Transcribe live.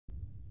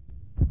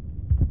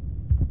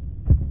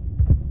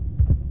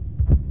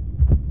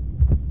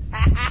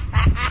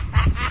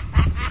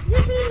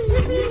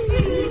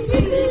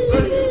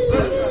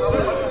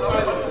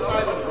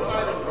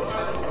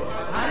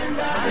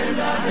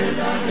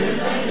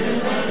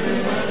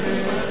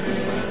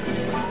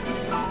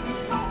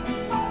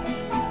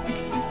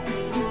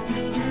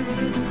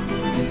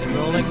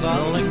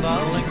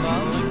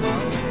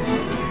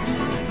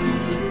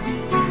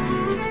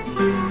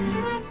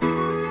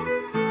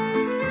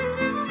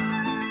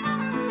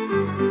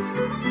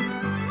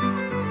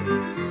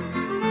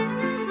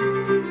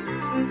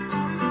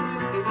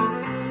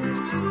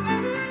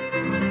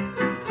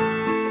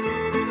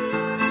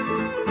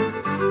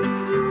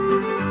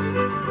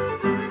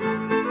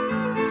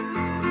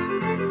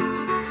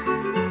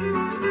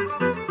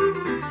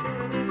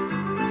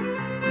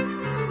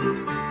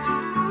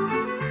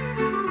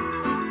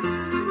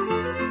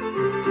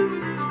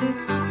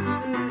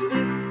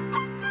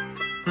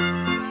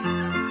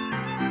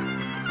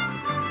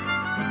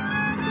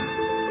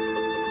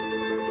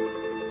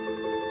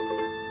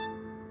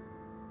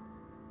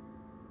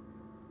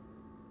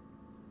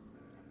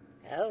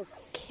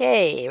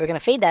Okay, we're going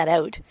to fade that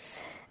out.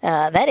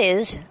 That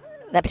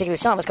particular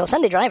song was called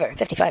Sunday Driver,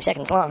 55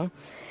 seconds long,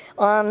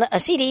 on a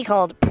CD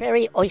called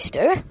Prairie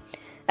Oyster.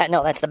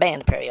 No, that's the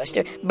band Prairie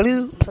Oyster.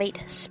 Blue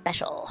Plate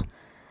Special.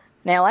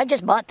 Now, I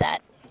just bought that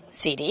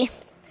CD,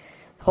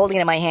 holding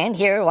it in my hand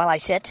here while I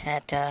sit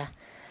at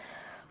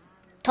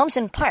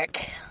Thompson Park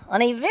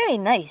on a very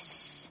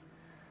nice,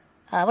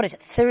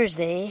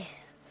 Thursday.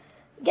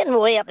 Getting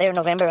way up there in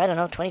November, I don't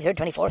know, 23rd,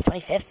 24th,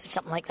 25th,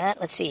 something like that.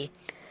 Let's see.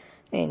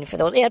 And for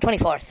those,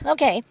 24th.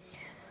 Okay.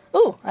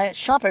 Ooh,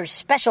 Shoppers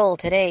Special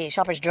today.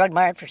 Shoppers Drug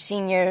Mart for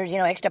seniors,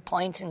 extra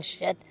points and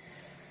shit.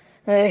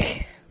 Don't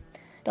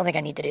think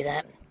I need to do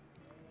that.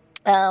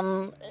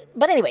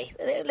 But anyway,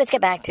 let's get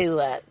back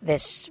to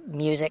this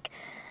music.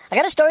 I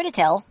got a story to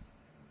tell.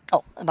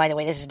 Oh, by the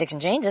way, this is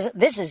Dixon Janes.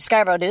 This is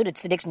Scarborough Dude.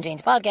 It's the Dixon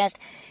Janes Podcast,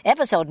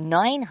 episode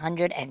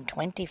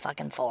 920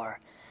 fucking 4.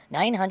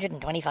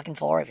 920 fucking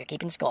 4 if you're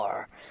keeping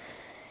score.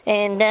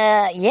 And,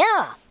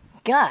 yeah.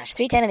 Gosh,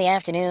 3:10 in the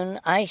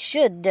afternoon. I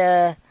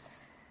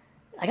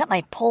got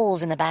my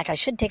poles in the back. I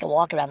should take a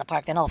walk around the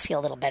park, then I'll feel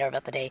a little better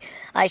about the day.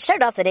 I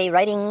started off the day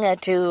writing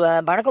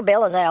to Barnacle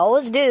Bill, as I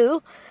always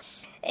do.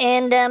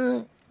 And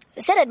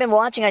said I'd been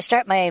watching. I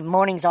start my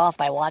mornings off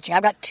by watching.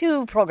 I've got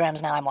 2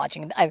 programs now I'm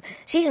watching.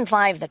 Season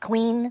 5, The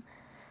Queen,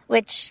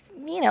 which,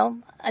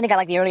 I think I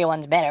like the earlier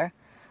ones better.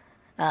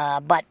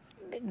 But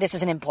this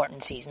is an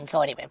important season.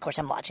 So anyway, of course,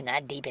 I'm watching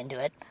that, deep into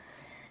it.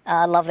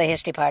 Love the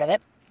history part of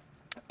it.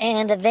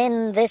 And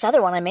then this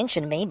other one I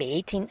mentioned,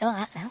 maybe,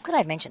 how could I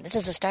have mentioned? This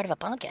is the start of a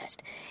podcast.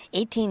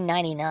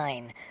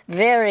 1899.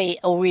 Very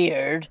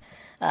weird.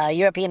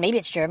 European, maybe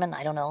it's German,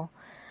 I don't know.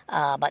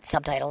 But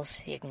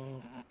subtitles, you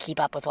can keep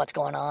up with what's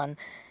going on.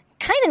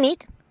 Kind of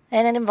neat.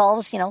 And it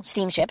involves,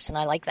 steamships, and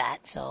I like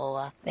that.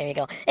 So, there you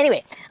go.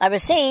 Anyway,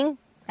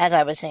 as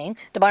I was saying,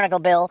 to Barnacle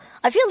Bill,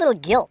 I feel a little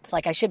guilt,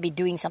 like I should be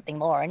doing something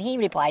more. And he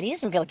replied, he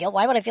doesn't feel guilt.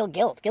 Why would I feel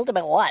guilt? Guilt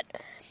about what?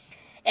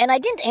 And I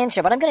didn't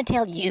answer, but I'm going to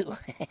tell you.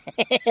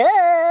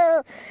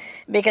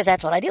 Because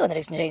that's what I do on the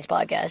Dixon Janes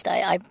Podcast.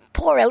 I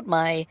pour out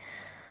my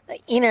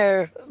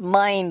inner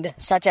mind,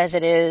 such as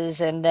it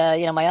is, and,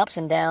 my ups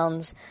and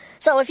downs.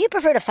 So if you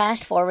prefer to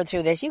fast forward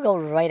through this, you go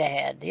right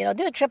ahead. Do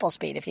it triple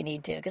speed if you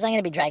need to, because I'm going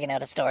to be dragging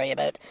out a story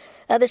about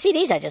the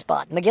CDs I just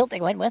bought and the guilt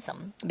that went with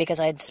them, because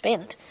I had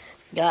spent,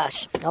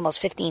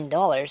 almost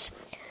 $15.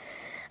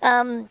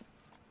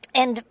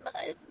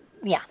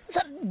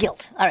 So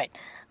guilt. All right.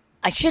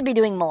 I should be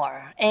doing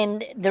more.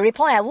 And the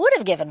reply I would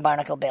have given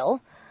Barnacle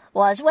Bill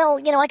was, well,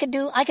 I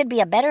could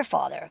be a better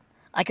father.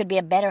 I could be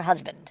a better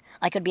husband.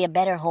 I could be a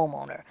better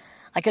homeowner.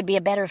 I could be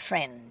a better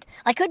friend.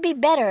 I could be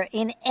better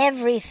in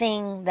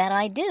everything that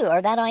I do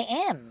or that I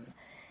am.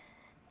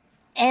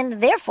 And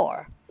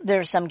therefore,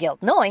 there's some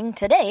guilt, knowing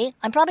today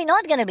I'm probably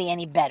not going to be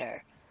any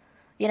better.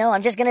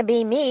 I'm just going to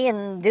be me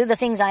and do the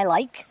things I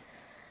like.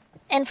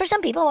 And for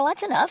some people, well,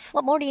 that's enough.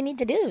 What more do you need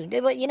to do?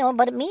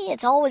 But me,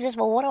 it's always this,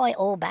 well, what do I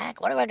owe back?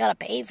 What do I got to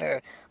pay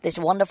for this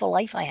wonderful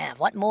life I have?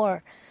 What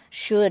more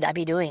should I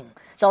be doing?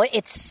 So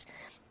it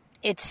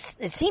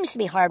seems to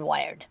be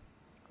hardwired,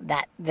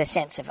 that the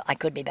sense of I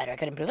could be better, I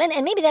could improve.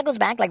 And maybe that goes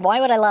back, like, why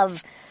would I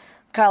love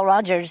Carl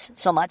Rogers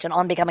so much and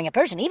On Becoming a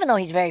Person? Even though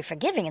he's very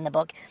forgiving in the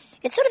book,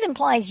 it sort of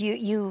implies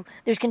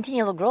there's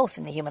continual growth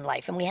in the human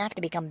life, and we have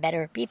to become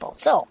better people.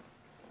 So,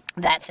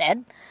 that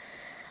said,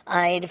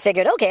 I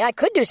figured, okay, I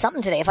could do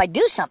something today. If I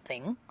do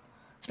something,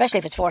 especially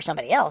if it's for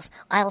somebody else,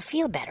 I'll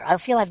feel better. I'll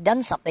feel I've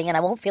done something, and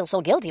I won't feel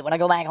so guilty when I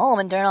go back home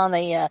and turn on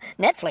the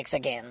Netflix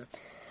again.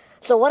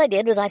 So what I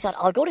did was I thought,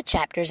 I'll go to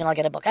Chapters and I'll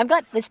get a book.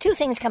 There's 2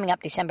 things coming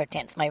up December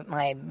 10th.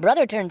 My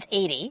brother turns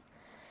 80,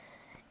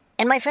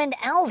 and my friend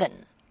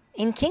Alvin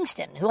in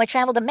Kingston, who I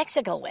traveled to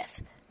Mexico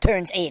with,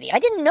 turns 80. I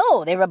didn't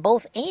know they were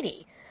both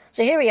 80.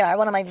 So here we are,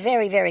 one of my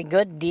very, very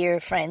good, dear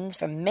friends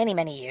for many,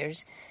 many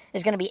years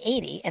is going to be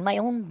 80, and my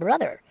own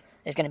brother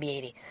is going to be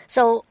 80.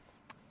 So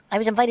I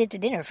was invited to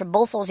dinner for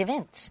both those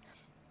events.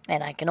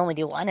 And I can only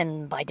do one,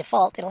 and by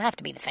default, it'll have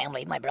to be the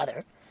family, my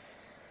brother.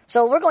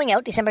 So we're going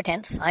out December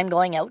 10th. I'm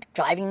going out,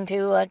 driving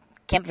to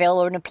Kempville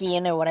or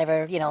Nepean or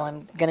whatever,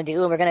 I'm going to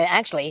do. We're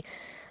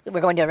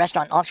going to a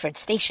restaurant in Oxford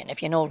Station,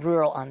 if you know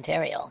rural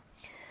Ontario.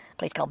 A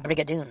place called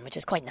Brigadoon, which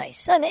is quite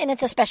nice. And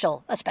it's a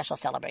special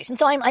celebration.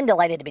 So I'm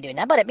delighted to be doing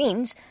that, but it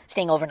means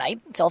staying overnight.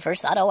 So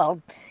first thought,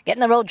 I'll get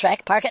in the road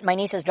trek, park it in my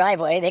niece's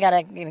driveway. They got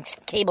a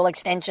cable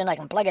extension. I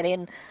can plug it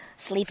in,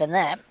 sleep in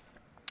that.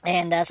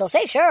 And so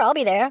say, sure, I'll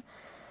be there.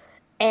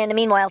 And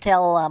meanwhile,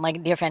 tell my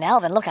dear friend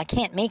Alvin, look, I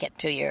can't make it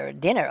to your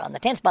dinner on the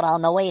 10th, but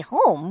on the way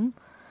home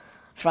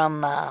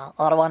from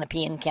Ottawa,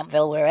 Nepean,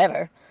 Kempville,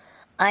 wherever,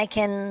 I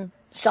can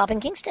stop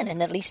in Kingston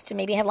and at least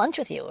maybe have lunch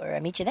with you or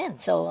meet you then.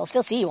 So I'll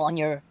still see you on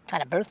your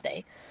kind of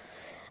birthday.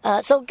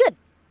 So good.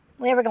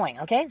 Where we're going,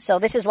 okay? So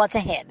this is what's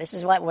ahead. This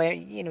is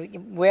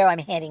where I'm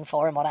heading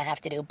for and what I have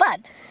to do. But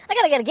I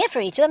got to get a gift for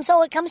each of them,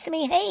 so it comes to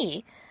me,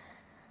 hey,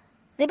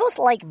 they both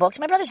like books.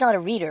 My brother's not a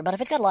reader, but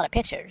if it's got a lot of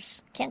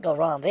pictures, can't go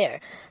wrong there.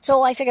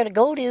 So I figured to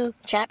go to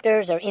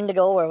Chapters or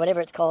Indigo or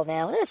whatever it's called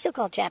now. It's still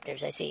called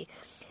Chapters, I see.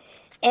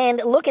 And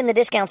look in the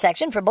discount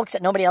section for books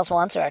that nobody else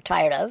wants or are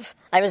tired of.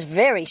 I was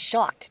very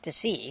shocked to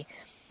see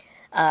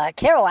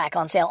Kerouac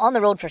on sale on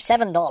the road for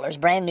 $7,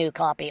 brand new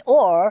copy.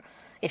 Or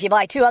if you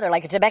buy two other,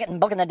 like the Tibetan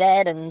Book of the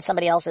Dead and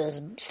somebody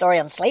else's story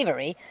on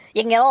slavery,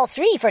 you can get all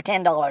three for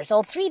 $10.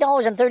 So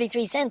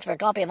 $3.33 for a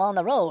copy of On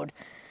the Road.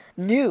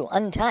 New,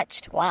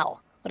 untouched.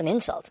 Wow. What an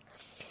insult.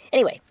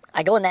 Anyway,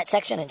 I go in that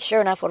section, and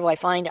sure enough, what do I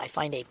find? I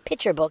find a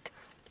picture book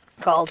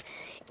called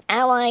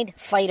Allied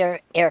Fighter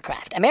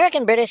Aircraft.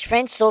 American, British,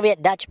 French,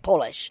 Soviet, Dutch,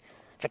 Polish.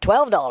 For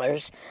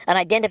 $12, an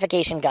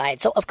identification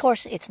guide. So, of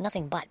course, it's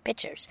nothing but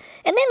pictures.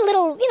 And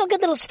then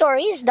good little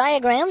stories,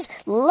 diagrams,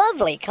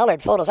 lovely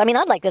colored photos. I mean,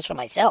 I'd like this for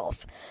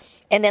myself.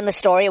 And then the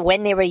story of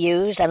when they were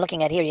used. I'm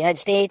looking at here, United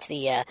States,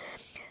 the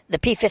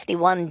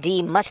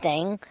P-51D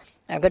Mustang.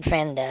 Our good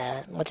friend,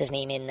 what's his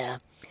name in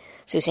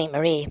Sault Ste.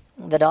 Marie,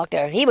 the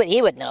doctor, he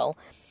would know.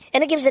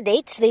 And it gives the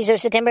dates. These are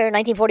September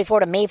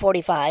 1944 to May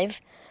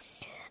 45.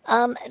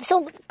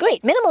 So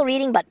great, minimal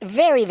reading, but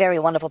very, very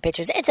wonderful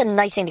pictures. It's a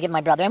nice thing to give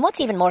my brother. And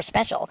what's even more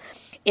special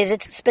is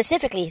it's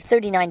specifically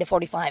 39 to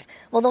 45.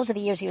 Well, those are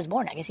the years he was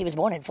born. I guess he was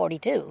born in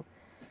 42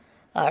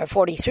 or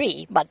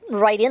 43, but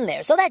right in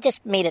there. So that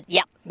just made it,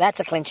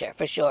 that's a clincher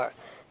for sure.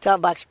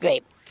 $12,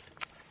 great.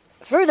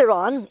 Further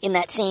on in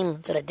that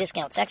same sort of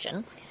discount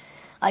section,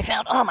 I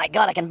found, oh my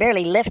God, I can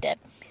barely lift it.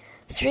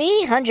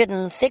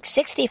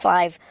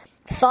 365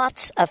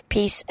 Thoughts of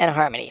Peace and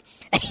Harmony.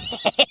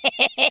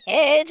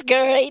 It's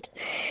great.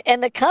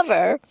 And the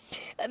cover,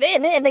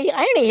 and the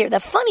irony here,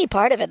 the funny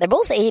part of it, they're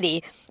both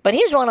 80, but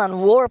here's one on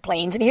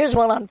warplanes and here's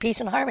one on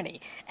peace and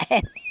harmony.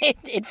 And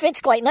it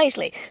fits quite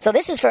nicely. So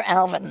this is for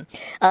Alvin.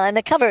 And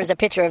the cover is a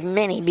picture of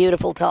many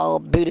beautiful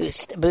tall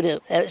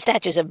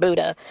statues of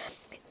Buddha.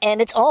 And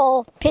it's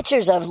all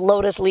pictures of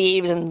lotus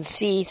leaves and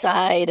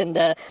seaside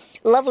and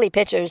lovely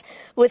pictures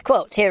with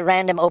quotes. Here,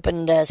 random,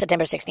 opened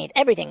September 16th.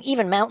 Everything,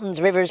 even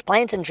mountains, rivers,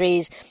 plants, and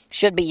trees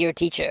should be your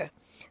teacher.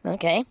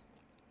 Okay.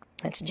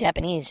 That's a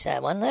Japanese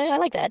one. I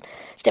like that.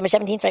 September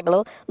 17th, right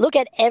below. Look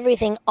at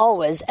everything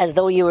always as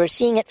though you were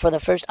seeing it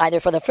either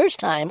for the first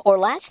time or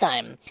last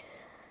time.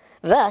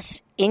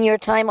 Thus is your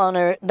time on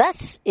earth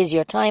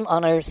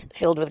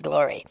filled with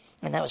glory.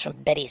 And that was from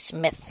Betty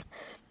Smith.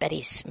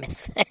 Betty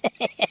Smith.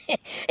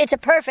 It's a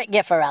perfect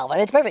gift for Alvin.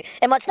 It's perfect.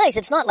 And what's nice,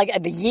 it's not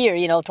like the year,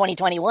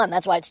 2021.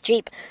 That's why it's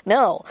cheap.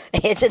 No,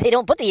 they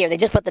don't put the year. They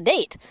just put the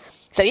date.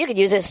 So you could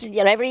use this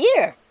every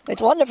year.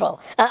 It's wonderful.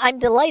 I'm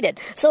delighted.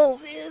 So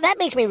that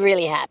makes me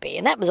really happy.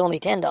 And that was only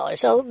 $10.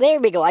 So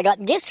there we go. I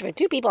got gifts for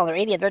two people on their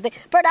 80th birthday.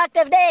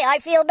 Productive day. I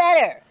feel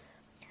better.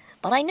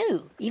 But I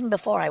knew, even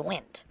before I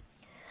went.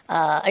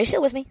 Are you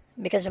still with me?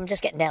 Because I'm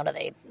just getting down to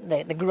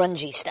the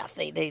grungy stuff.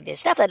 The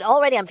stuff that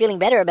already I'm feeling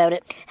better about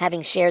it,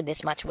 having shared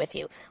this much with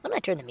you. Why don't I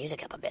turn the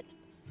music up a bit?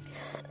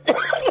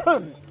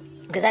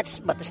 Because that's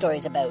what the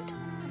story's about.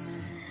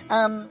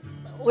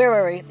 Where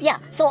were we? Yeah,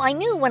 so I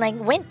knew when I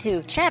went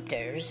to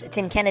Chapters, it's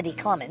in Kennedy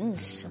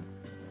Commons,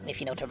 if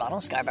you know Toronto,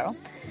 Scarborough.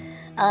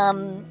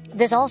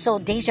 There's also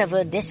Deja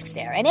Vu Discs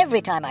there. And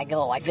every time I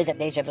go, I visit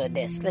Deja Vu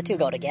Discs. The two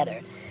go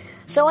together.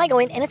 So I go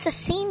in, and it's the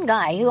same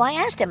guy who I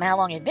asked him how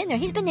long he'd been there.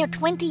 He's been there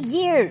 20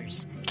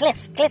 years.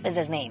 Cliff is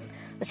his name.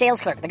 The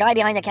sales clerk, the guy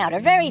behind the counter.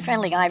 Very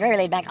friendly guy, very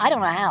laid back. I don't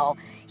know how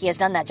he has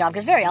done that job,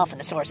 because very often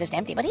the store is just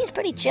empty. But he's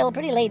pretty chill,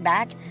 pretty laid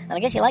back, and I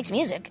guess he likes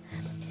music.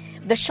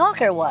 The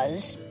shocker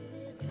was...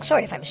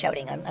 Sorry if I'm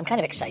shouting. I'm kind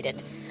of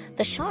excited.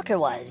 The shocker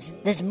was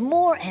there's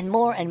more and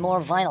more and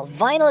more vinyl.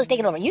 Vinyl has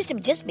taken over. It used to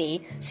just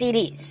be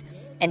CDs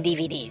and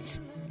DVDs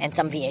and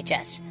some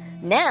VHS.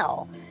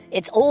 Now...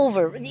 it's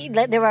over.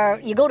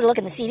 You go to look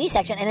in the CD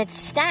section, and it's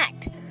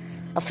stacked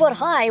a foot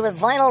high with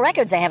vinyl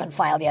records they haven't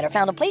filed yet or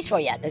found a place for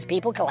yet. There's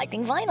people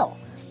collecting vinyl.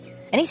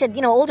 And he said,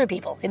 older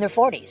people in their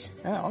 40s.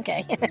 Oh,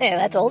 okay.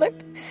 That's older?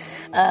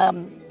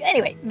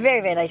 Anyway,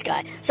 very, very nice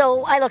guy.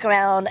 So I look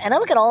around, and I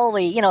look at all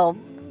the,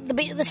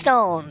 the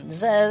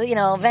Stones,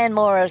 Van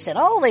Morrison,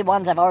 all the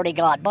ones I've already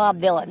got, Bob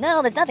Dylan.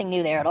 No, there's nothing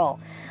new there at all.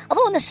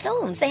 Although in the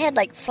Stones, they had,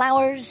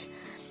 flowers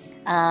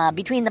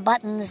between the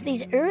buttons,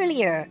 these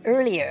earlier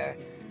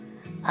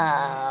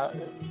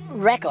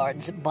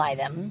records by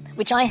them,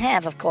 which I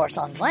have, of course,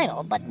 on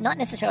vinyl, but not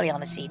necessarily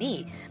on a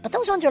CD. But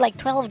those ones are like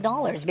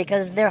 $12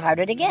 because they're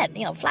harder to get.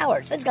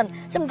 Flowers. It's got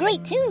some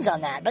great tunes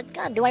on that. But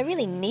God, do I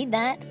really need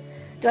that?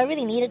 Do I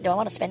really need it? Do I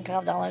want to spend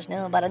 $12?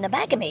 No. But in the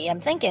back of me, I'm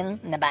thinking,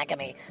 the back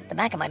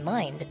of my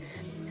mind,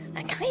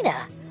 I kind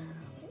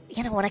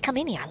of, when I come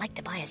in here, I like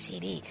to buy a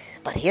CD.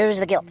 But here's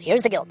the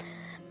guilt.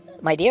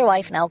 My dear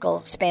wife,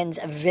 Naoko, spends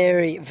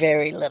very,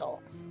 very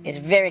little. Is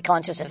very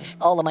conscious of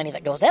all the money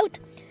that goes out.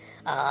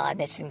 And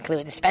this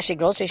includes especially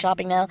grocery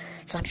shopping now.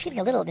 So I'm feeling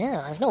a little,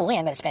 there's no way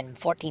I'm going to spend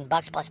 $14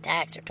 plus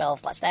tax or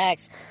 $12 plus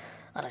tax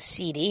on a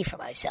CD for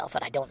myself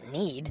that I don't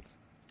need.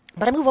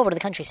 But I move over to the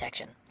country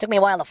section. Took me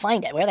a while to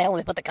find it. Where the hell did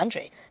we put the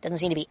country? Doesn't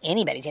seem to be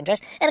anybody's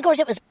interest. And of course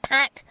it was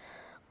packed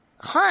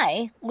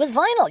high with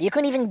vinyl. You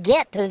couldn't even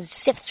get to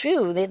sift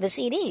through the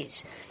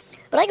CDs.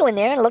 But I go in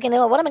there and look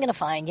what am I going to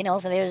find?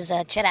 So there's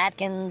Chet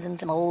Atkins and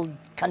some old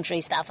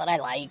country stuff that I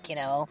like,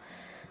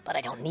 but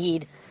I don't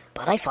need.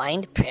 But I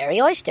find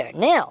Prairie Oyster.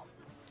 Now,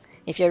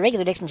 if you're a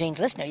regular Dixon James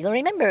listener, you'll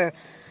remember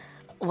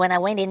when I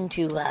went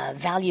into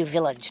Value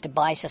Village to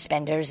buy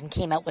suspenders and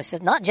came out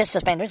with not just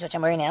suspenders, which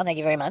I'm wearing now, thank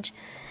you very much,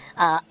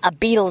 a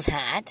Beatles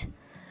hat,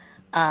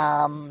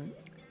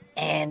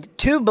 and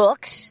 2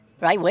 books,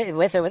 right,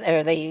 with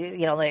or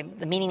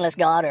the Meaningless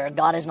God or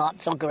God Is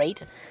Not So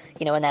Great,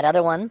 in that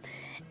other one,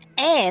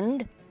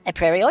 and a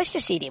Prairie Oyster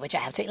CD, which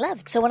I absolutely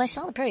loved. So when I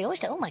saw the Prairie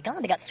Oyster, oh my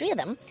God, they got 3 of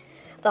them.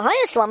 The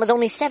highest one was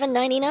only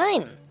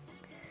 $7.99.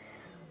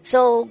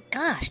 So,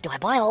 gosh, do I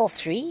buy all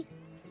 3?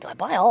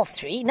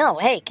 No,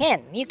 hey,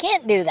 Ken, you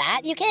can't do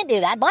that.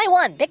 Buy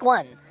one, pick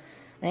one.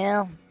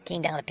 Well,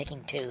 came down to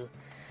picking 2.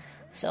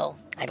 So,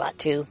 I bought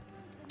 2.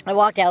 I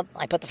walked out,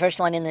 I put the first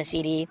one in the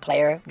CD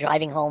player,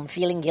 driving home,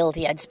 feeling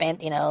guilty. I'd spent,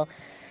 $13,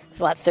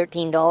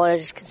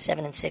 $7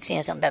 and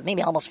 $6, something about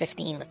maybe almost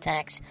 $15 with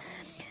tax.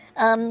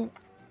 And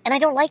I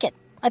don't like it.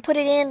 I put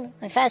it in,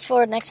 I fast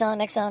forward, next song,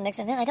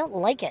 then I don't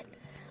like it.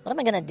 What am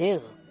I going to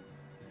do?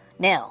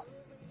 Now,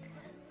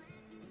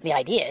 the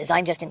idea is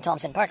I'm just in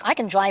Thompson Park. I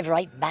can drive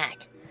right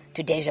back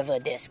to Deja Vu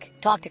Disc.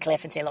 Talk to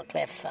Cliff and say, look,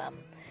 Cliff,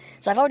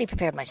 so I've already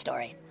prepared my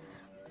story.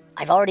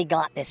 I've already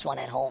got this one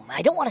at home.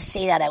 I don't want to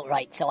say that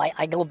outright, so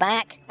I go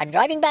back. I'm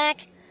driving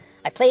back.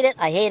 I played it.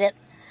 I hate it.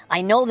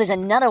 I know there's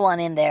another one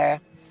in there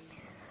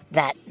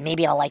that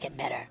maybe I'll like it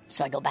better.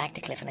 So I go back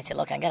to Cliff and I say,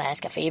 look, I'm going to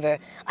ask a favor.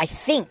 I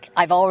think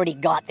I've already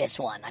got this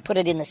one. I put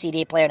it in the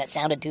CD player and it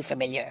sounded too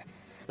familiar.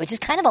 Which is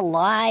kind of a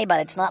lie, but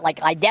it's not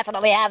like I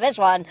definitely have this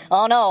one.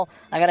 Oh no,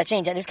 I gotta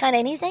change it. It's kind of,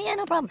 and he said, yeah,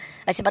 no problem.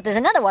 I said, but there's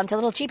another one, it's a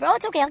little cheaper. Oh,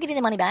 it's okay, I'll give you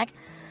the money back.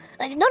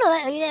 I said, no,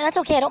 that's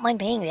okay, I don't mind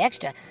paying the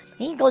extra.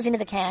 He goes into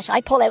the cash.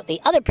 I pull out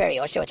the other Prairie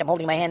Oyster, which I'm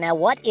holding in my hand now.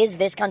 What is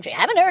this country? I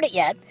haven't heard it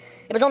yet.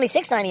 It was only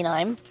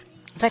 $6.99.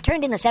 So I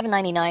turned in the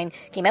 $7.99,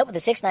 came out with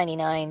the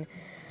 $6.99,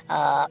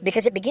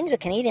 because it begins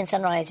with Canadian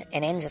Sunrise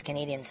and ends with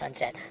Canadian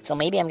Sunset. So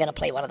maybe I'm gonna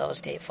play one of those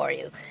for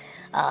you.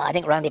 I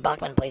think Randy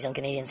Bachman plays on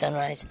Canadian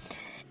Sunrise.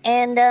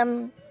 And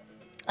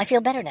I feel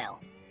better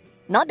now.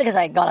 Not because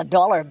I got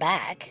 $1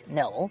 back,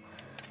 no,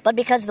 but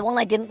because the one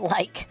I didn't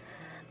like.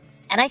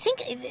 And I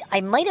think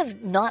I might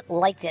have not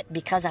liked it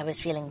because I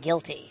was feeling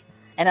guilty.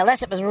 And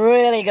unless it was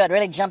really good,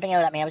 really jumping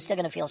out at me, I was still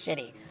going to feel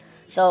shitty.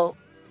 So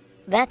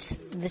that's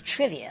the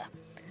trivia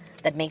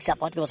that makes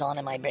up what goes on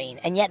in my brain.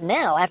 And yet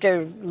now,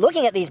 after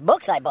looking at these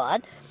books I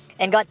bought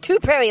and got 2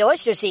 Prairie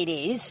Oyster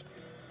CDs,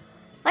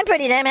 I'm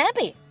pretty damn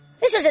happy.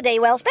 This was a day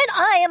well spent.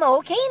 I am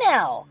okay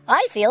now.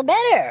 I feel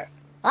better.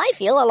 I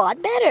feel a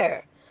lot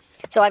better.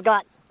 So I've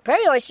got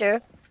Prairie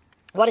Oyster.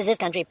 What is this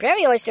country?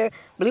 Prairie Oyster,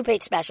 Blue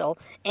Plate Special,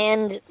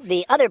 and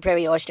the other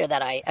Prairie Oyster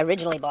that I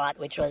originally bought,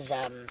 which was,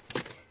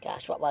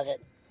 what was it?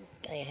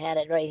 I had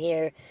it right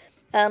here.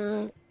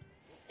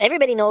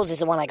 Everybody knows is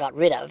the one I got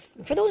rid of.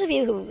 For those of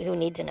you who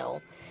need to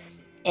know.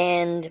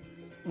 And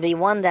the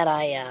one that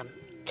I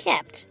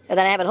kept, or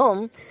that I have at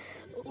home,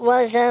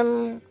 was,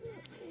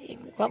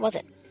 what was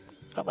it?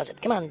 What was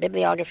it? Come on,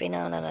 bibliography. No.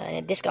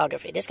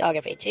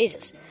 Discography.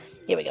 Jesus.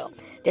 Here we go.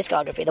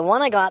 Discography. The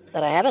one I got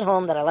that I have at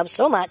home that I love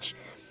so much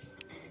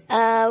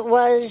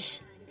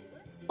was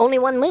Only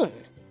One Moon.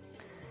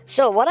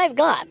 So what I've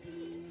got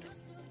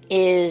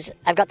is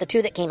I've got the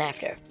 2 that came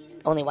after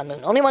Only One Moon.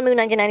 Only One Moon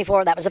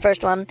 1994, that was the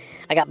first one.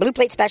 I got Blue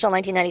Plate Special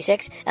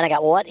 1996, and I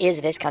got What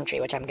Is This Country,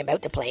 which I'm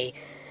about to play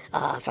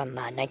from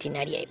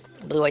 1998.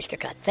 Blue Oyster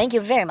Cut. Thank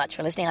you very much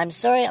for listening. I'm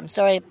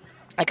sorry.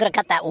 I could have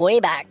cut that way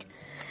back.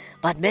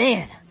 But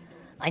man,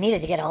 I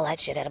needed to get all that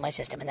shit out of my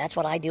system, and that's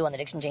what I do on the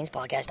Dixon James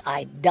podcast.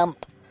 I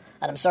dump.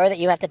 And I'm sorry that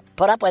you have to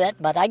put up with it,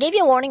 but I gave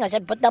you a warning. I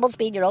said, put double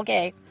speed, you're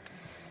okay.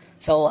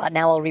 So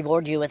now I'll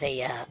reward you with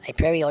a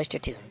Prairie Oyster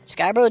tune.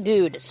 Scarborough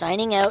Dude,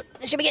 signing out.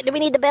 Do we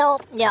need the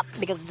bell? Yeah,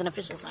 because it's an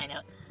official sign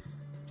out.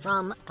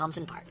 From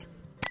Thompson Park.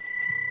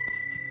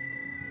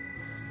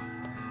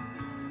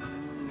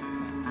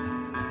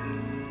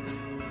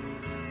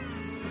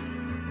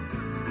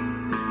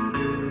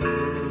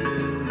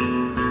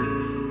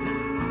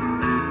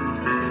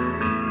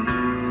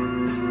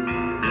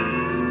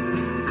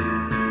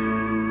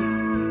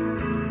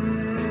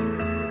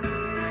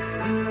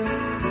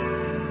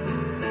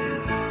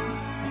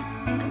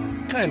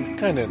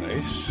 kind of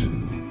nice.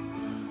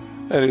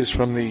 That is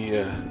from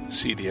the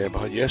CD I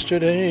bought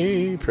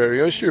yesterday,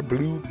 Prairie Oyster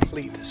Blue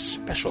Plate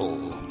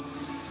Special.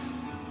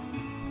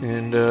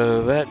 And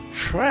that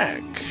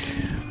track,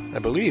 I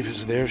believe,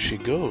 is There She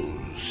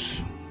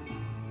Goes.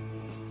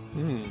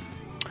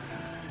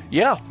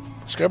 Yeah,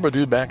 Scarborough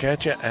Dude back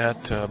at you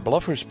at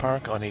Bluffers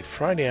Park on a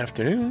Friday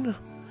afternoon.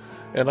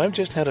 And I've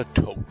just had a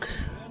toke.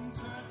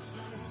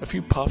 A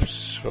few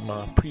puffs from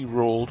a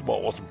pre-rolled, well,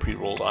 it wasn't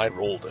pre-rolled, I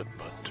rolled it,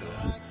 but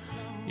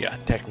yeah,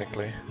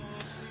 technically.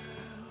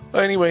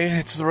 Anyway,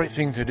 it's the right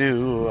thing to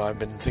do. I've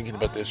been thinking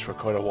about this for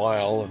quite a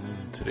while,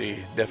 and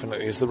today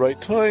definitely is the right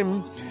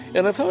time.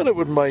 And I thought it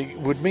would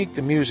make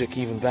the music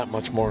even that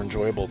much more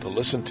enjoyable to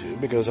listen to,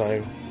 because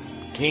I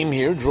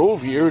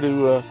drove here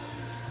to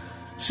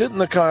sit in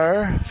the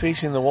car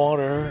facing the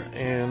water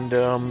and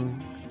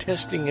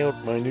testing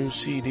out my new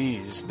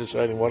CDs,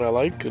 deciding what I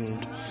like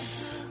and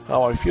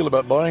how I feel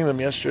about buying them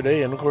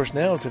yesterday. And of course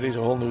now, today's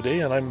a whole new day,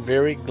 and I'm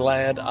very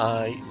glad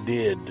I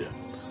did.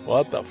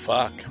 What the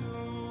fuck?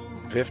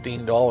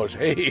 $15.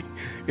 Hey,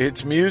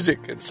 it's music.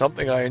 It's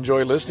something I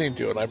enjoy listening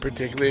to, and I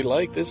particularly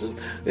like. This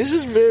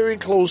is very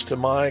close to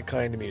my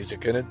kind of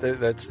music, and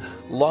that's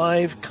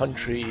live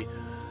country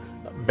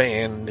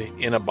band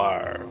in a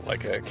bar,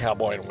 like a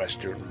cowboy and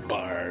western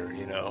bar,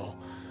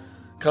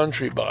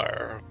 country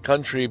bar,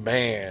 country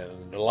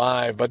band,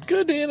 live, but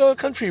good,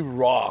 country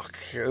rock.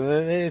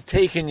 They're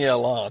taking you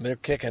along. They're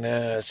kicking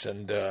ass,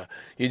 and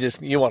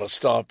you want to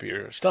stomp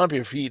your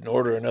feet and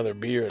order another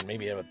beer and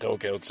maybe have a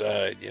toke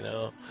outside,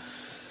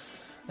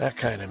 that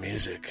kind of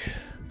music.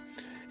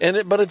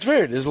 But it's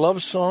there's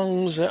love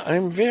songs.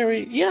 I'm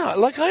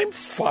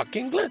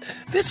fucking glad.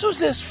 This was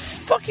this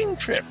fucking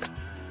trip.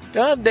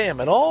 God damn,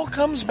 it all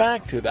comes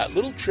back to that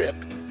little trip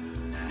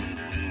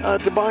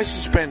to buy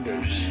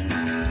suspenders.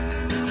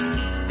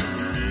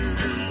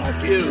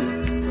 Fuck you.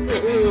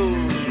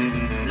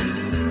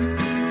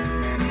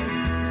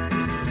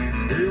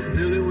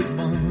 Billy was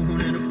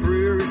born in a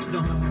prairie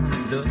storm.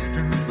 Dust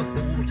turned the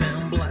whole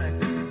town black.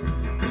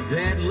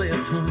 Dad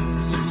left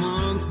home a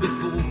month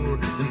before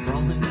and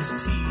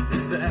promised he'd be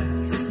back.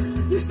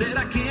 He said,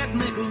 I can't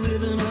make a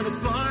living on a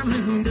farm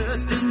and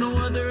dust and no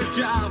other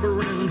job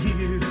around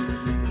here.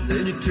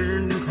 Then he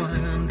turned and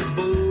climbed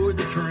aboard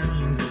the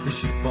train and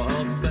she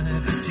fought back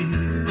her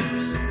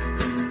tears.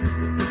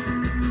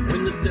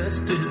 When the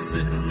dust had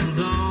settled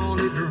on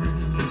her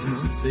dreams,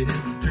 months had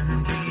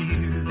turned to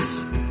years.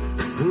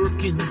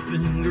 Working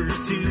fingers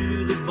to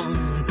the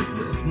bone,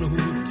 left no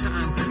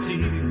time for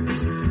tears.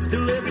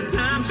 Still every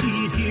time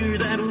she'd hear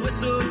that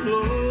whistle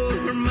blow,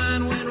 her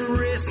mind went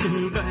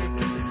racing back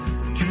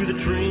to the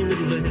train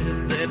that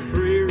left that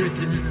prairie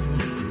town,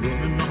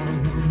 running on a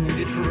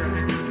one-way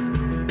track.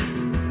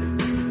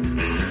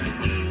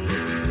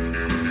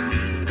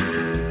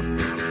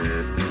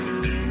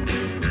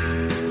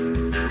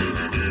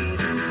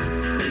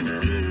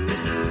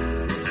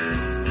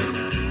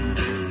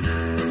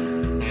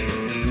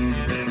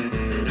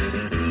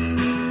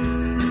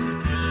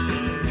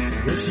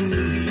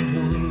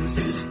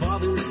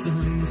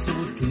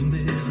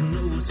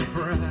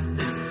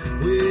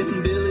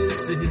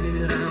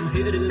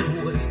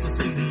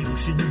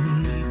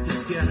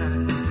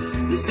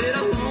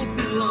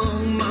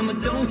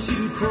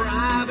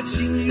 Cry, but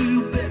she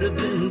knew better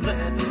than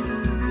that.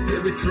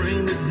 Every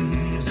train that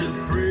leaves a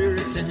prairie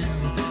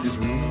town is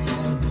running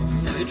on a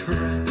one-way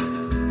track.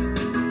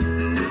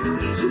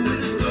 So we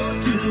just rose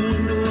to the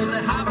window of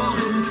that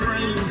high-volume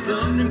train,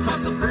 thundering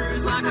across the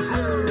prairies like a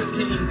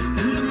hurricane,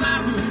 through the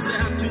mountains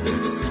out to the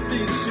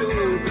Pacific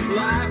shore.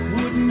 Life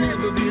would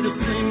never be the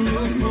same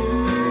no more.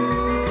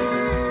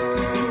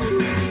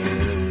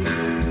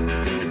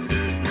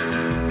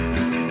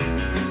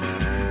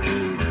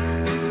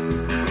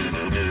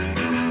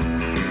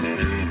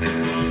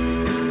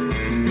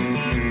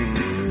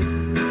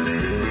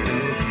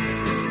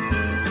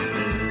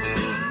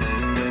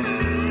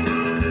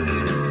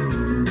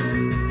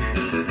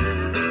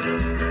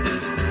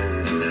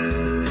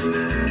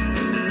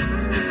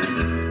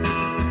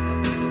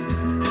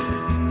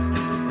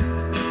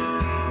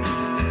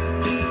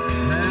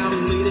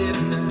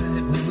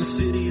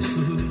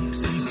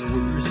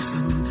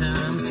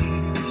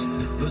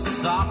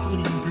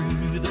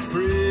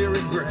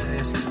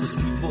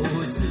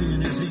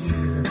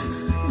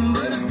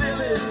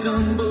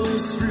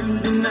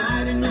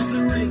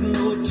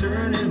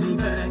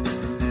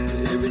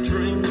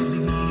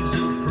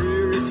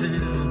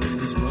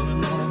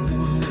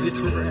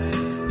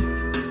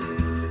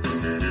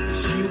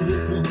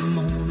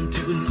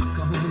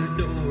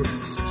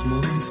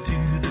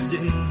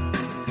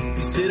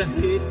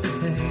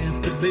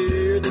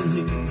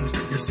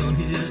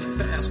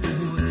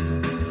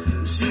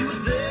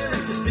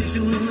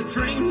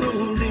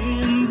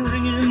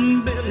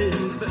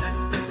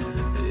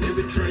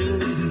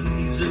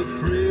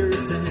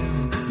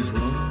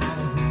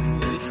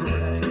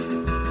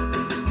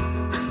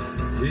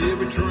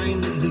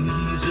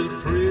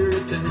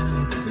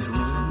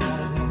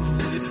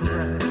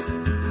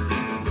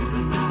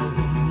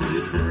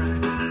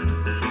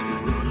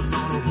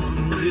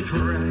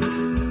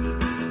 Track.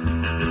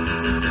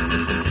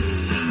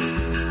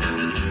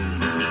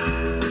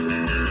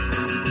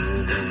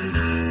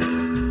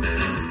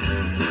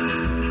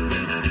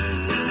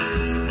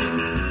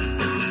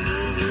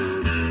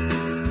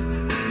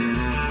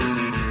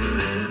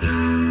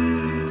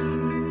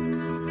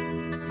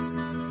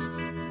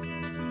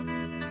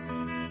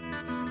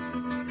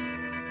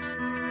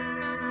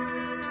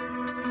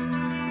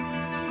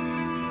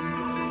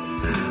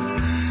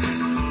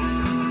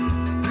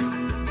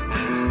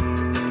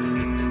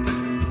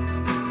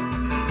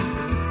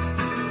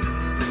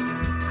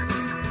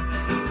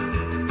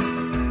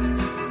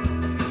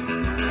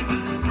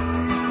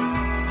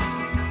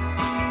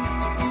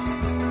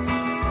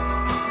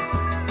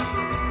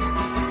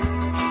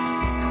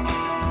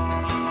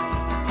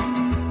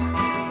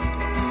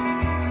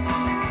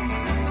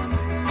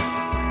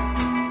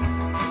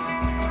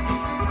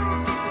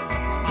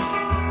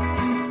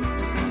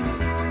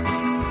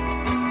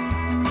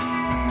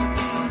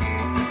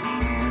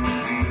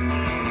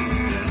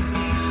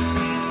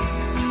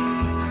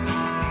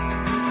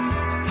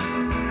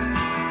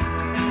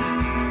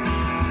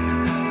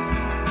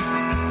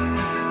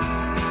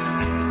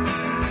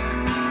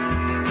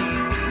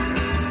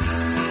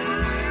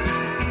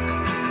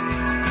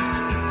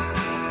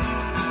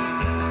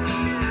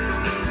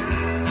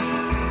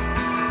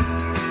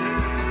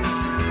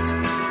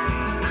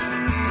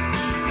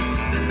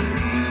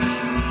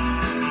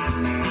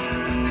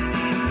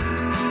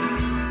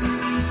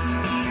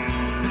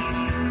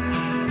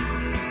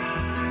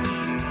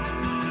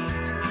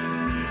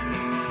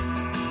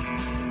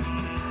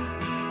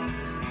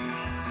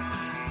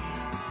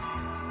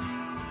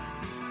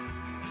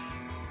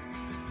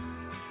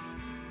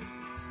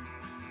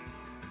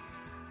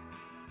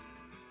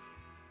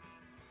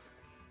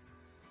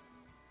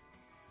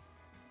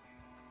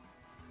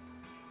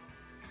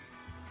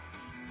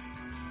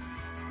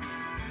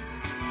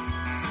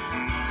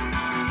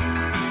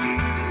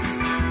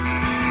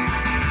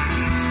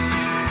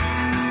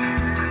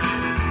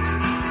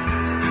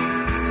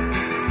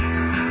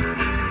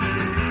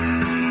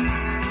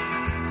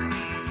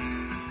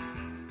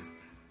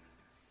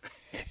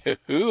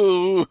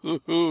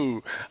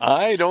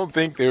 I don't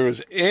think there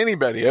was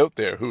anybody out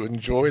there who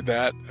enjoyed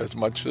that as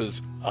much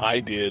as I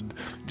did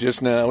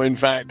just now. In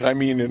fact, I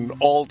mean, in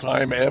all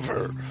time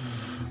ever.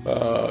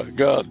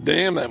 God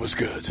damn, that was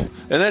good.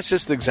 And that's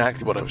just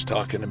exactly what I was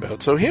talking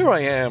about. So here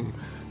I am,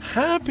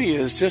 happy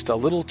as just a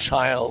little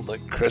child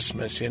at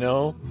Christmas, you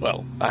know?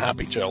 Well, a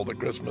happy child at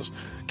Christmas.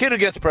 Kid who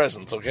gets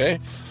presents, okay?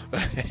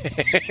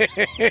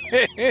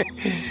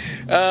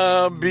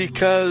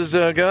 Because,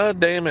 God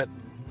damn it,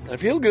 I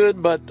feel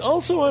good, but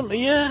also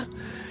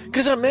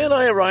because, man,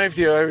 I arrived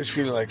here, I was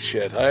feeling like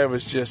shit. I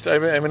was just, I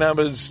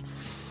was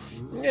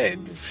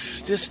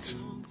just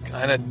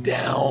kind of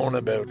down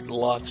about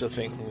lots of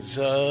things,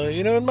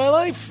 in my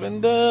life,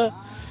 and,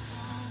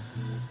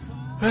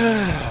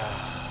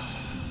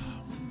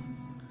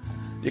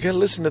 you gotta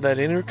listen to that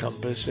inner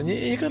compass, and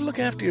you gotta look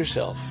after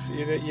yourself.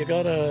 You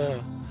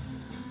gotta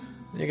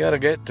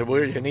get to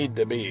where you need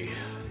to be.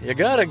 You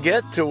gotta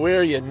get to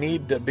where you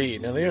need to be.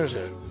 Now there's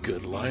a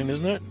good line,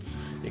 isn't it?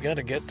 You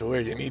gotta get to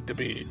where you need to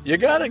be. You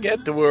gotta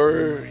get to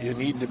where you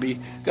need to be.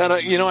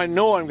 I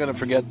know I'm gonna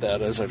forget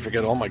that as I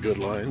forget all my good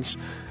lines.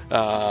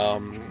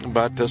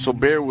 But so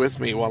bear with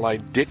me while I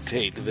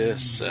dictate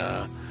this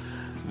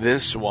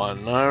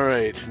one. All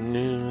right,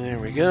 there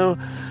we go.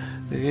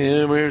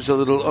 Yeah, where's a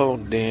little... Oh,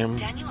 damn.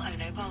 Daniel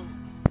Ono Bowl.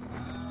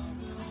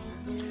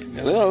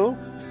 Hello?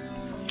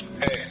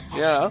 Hey.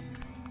 Yeah?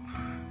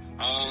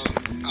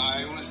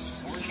 I was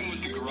working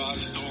with the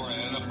garage door. I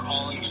ended up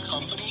calling the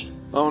company.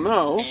 Oh,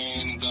 no.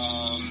 And,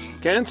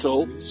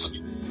 Cancel?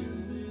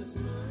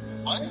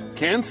 What?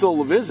 Cancel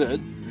the visit?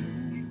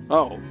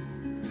 Oh.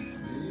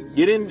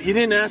 You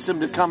didn't ask them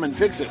to come and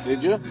fix it,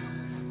 did you?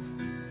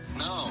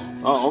 No.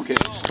 Oh, okay.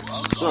 No,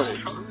 I was Sorry.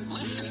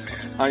 Listen,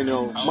 man. I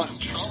know. I was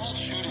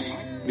troubleshooting.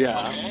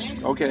 Yeah.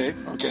 Okay?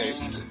 Okay.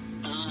 And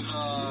there's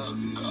a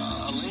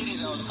lady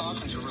that I was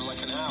talking to for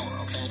like an hour,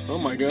 okay? Oh,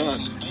 my God.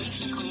 And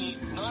basically,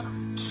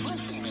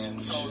 listen, man.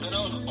 So then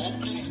I was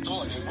opening the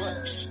door. It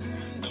works.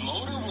 The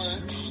motor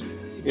works.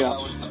 Yeah. But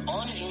I was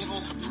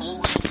unable to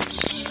program the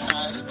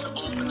keypad to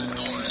open the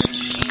door. And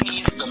she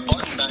needs the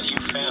button that you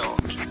found.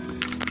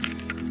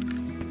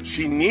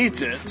 She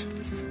needs it.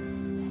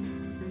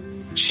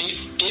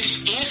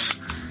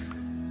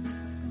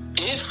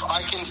 If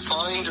I can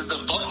find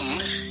the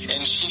button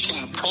and she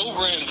can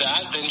program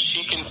that, then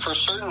she can for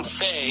certain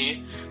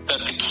say that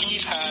the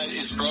keypad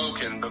is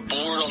broken. The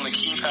board on the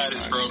keypad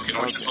is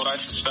broken, which is what I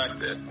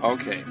suspected.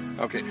 Okay.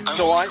 I'm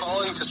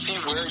calling to see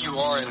where you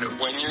are and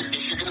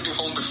if you're going to be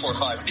home before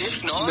 5.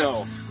 If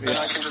not, then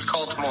I can just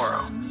call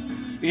tomorrow.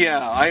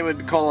 Yeah, I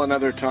would call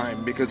another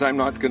time because I'm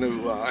not going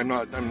to. I'm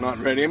not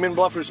ready. I'm in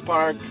Bluffers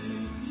Park.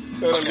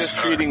 I'm just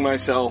treating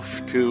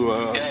myself to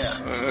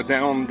a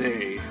down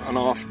day, an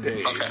off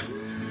day. Okay.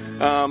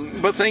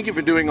 But thank you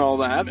for doing all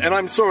that. And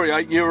I'm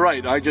sorry. You're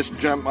right. I just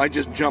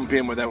jump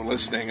in without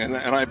listening, and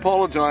I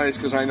apologize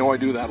because I know I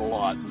do that a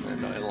lot,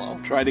 and I'll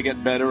try to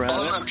get better at it.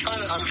 I'm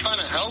trying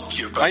to help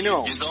you, but I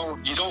know.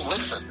 you don't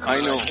listen. I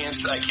know.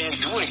 I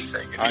can't do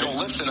anything. If you don't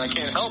listen, I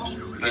can't help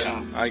you.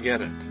 Yeah, I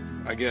get it.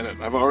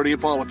 I've already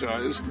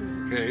apologized.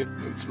 Okay,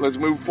 let's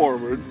move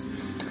forward.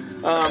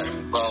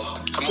 Well,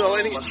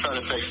 tomorrow let's try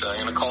to fix it. I'm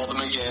going to call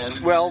them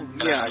again. Well,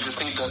 yeah. I just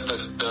need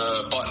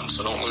the button,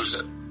 so don't lose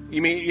it.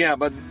 You mean, yeah,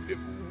 but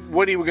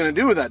what are you going to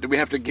do with that? Do we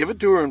have to give it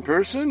to her in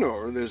person,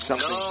 or there's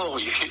something? No,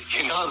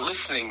 you're not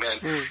listening, man.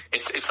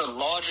 It's a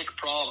logic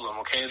problem,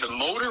 okay? The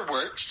motor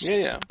works,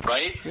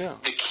 right? Yeah.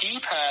 The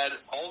keypad,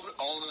 all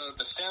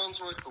the sounds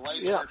work, the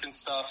lights work and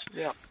stuff.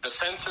 Yeah. The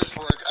sensors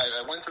work.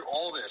 I went through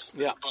all this.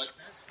 Yeah. But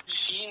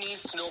she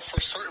needs to know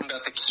for certain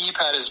that the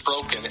keypad is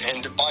broken,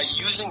 and by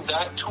using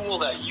that tool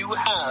that you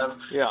have,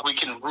 we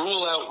can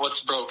rule out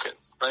what's broken,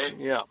 right?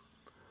 Yeah.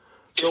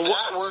 So if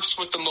that works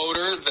with the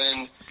motor,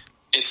 then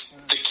it's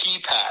the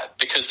keypad,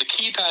 because the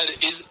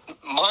keypad is,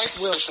 my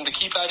suspicion, the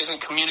keypad isn't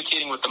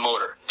communicating with the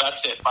motor.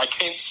 That's it. I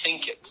can't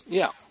sync it.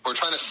 Yeah. We're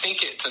trying to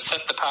sync it to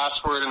set the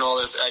password and all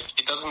this.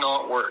 It does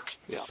not work.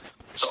 Yeah.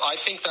 So I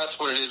think that's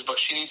what it is, but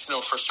she needs to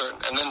know for certain.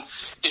 And then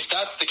if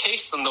that's the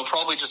case, then they'll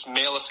probably just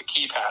mail us a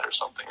keypad or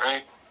something,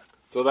 right?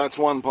 So that's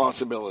one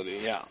possibility,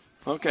 yeah.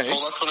 Okay.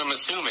 Well, that's what I'm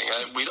assuming.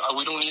 We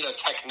don't need a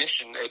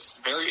technician.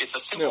 It's a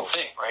simple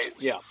thing, right?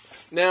 Yeah.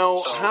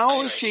 Now,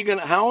 how is she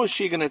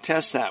gonna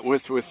test that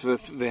with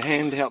the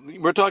handheld?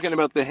 We're talking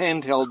about the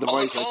handheld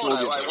device. On the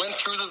phone, I went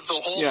through the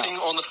whole thing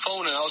on the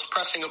phone, and I was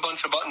pressing a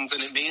bunch of buttons,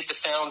 and it made the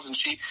sounds. And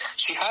she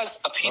has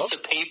a piece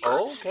of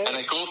paper, and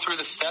I go through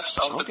the steps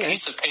of the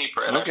piece of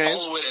paper, and I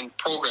follow it and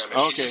program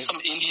it. She's just some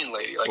Indian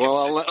lady. Like,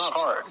 it's not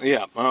hard.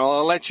 Yeah, well,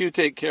 I'll let you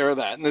take care of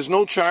that. And there's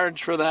no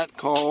charge for that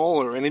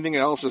call or anything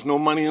else. There's no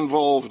money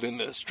involved in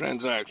this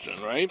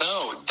transaction, right?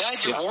 No, Dad,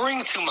 you're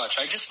worrying too much.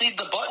 I just need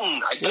the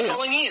button. That's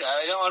all I need.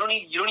 I don't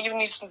need. You don't even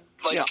need to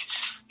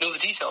know the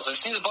details. I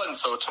just need the button.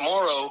 So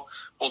tomorrow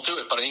we'll do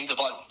it, but I need the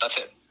button. That's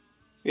it.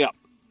 Yeah.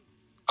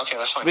 Okay,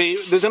 that's fine.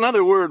 There's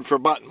another word for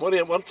button.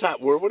 What's that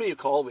word? What do you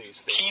call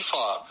these things? Key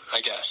fob, I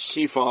guess.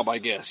 Key fob, I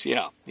guess.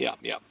 Yeah.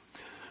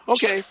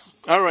 Okay.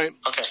 Sure. All right.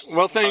 Okay.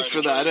 Well, thanks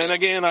for that. And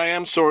again, I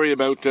am sorry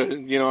about,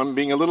 I'm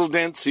being a little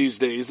dense these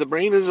days. The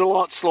brain is a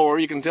lot slower.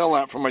 You can tell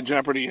that from my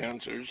Jeopardy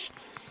answers.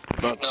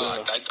 But, no,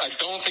 I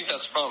don't think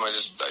that's a problem.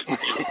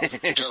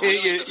 You're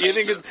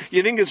really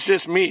you think it's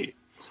just me?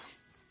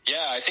 Yeah,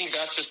 I think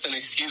that's just an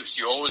excuse.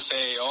 You always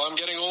say, I'm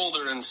getting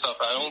older and stuff.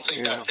 I don't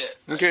think that's it.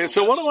 Okay,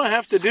 so what do I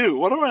have to do?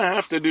 What do I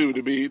have to do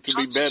to be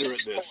better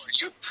at this?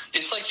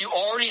 It's like you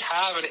already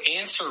have an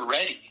answer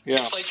ready. Yeah.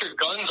 It's like your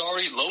gun's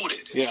already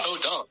loaded. It's so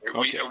dumb.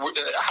 Okay.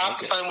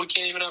 Half the time we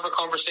can't even have a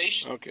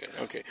conversation.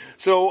 Okay.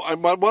 So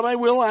what I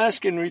will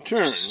ask in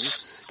return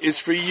is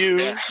for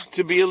you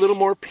to be a little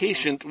more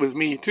patient with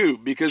me too,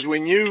 because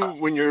when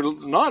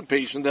you're not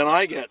patient, then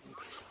I get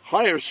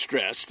higher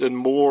stressed and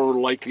more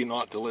likely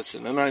not to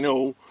listen. And I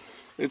know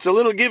it's a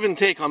little give and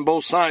take on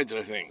both sides,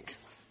 I think.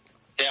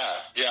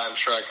 Yeah, I'm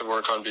sure I could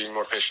work on being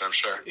more patient, I'm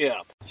sure.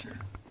 Yeah. Sure.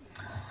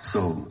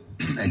 So,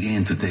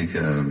 again, to take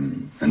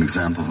an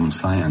example from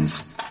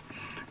science,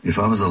 if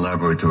I was a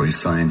laboratory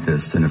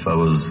scientist and if I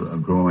was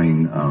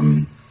growing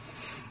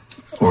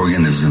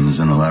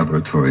organisms in a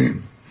laboratory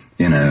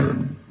in a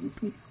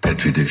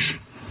petri dish,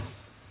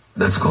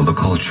 that's called a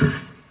culture.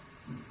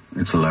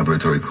 It's a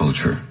laboratory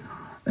culture.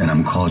 And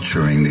I'm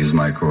culturing these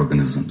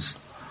microorganisms.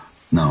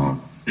 Now,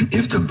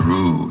 if the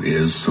brew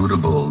is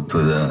suitable to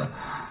the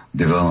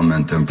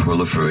development and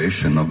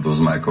proliferation of those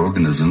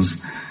microorganisms,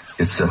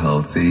 it's a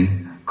healthy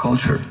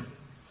culture.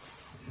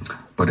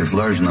 But if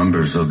large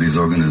numbers of these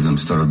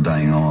organisms started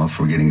dying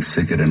off or getting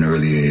sick at an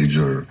early age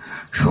or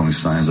showing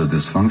signs of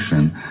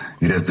dysfunction,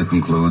 you'd have to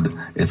conclude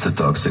it's a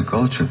toxic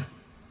culture.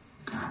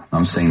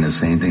 I'm saying the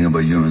same thing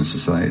about human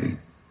society.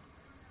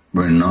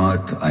 We're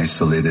not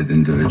isolated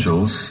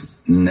individuals,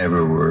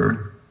 never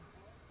were,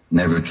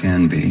 never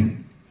can be.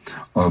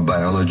 Our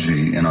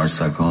biology and our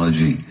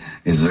psychology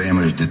is very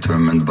much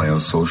determined by our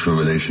social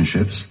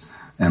relationships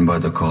and by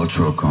the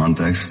cultural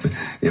context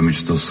in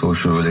which those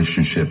social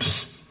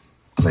relationships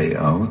play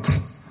out.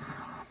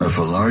 If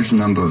a large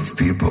number of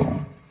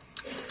people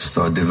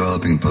start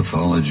developing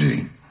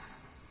pathology,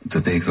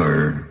 to take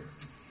our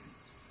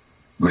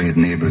great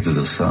neighbor to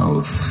the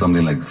south,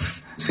 something like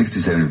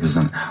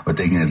 60-70% are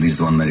taking at least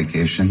one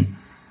medication.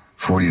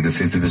 40 to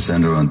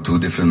 50% are on two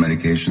different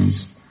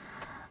medications.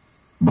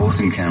 Both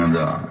in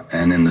Canada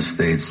and in the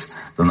States,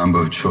 the number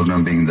of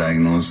children being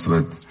diagnosed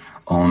with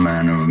all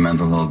manner of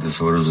mental health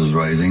disorders is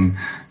rising.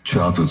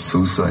 Childhood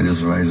suicide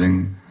is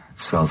rising.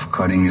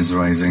 Self-cutting is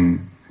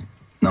rising.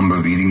 Number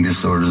of eating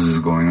disorders is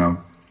going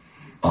up.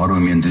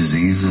 Autoimmune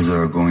diseases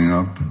are going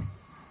up.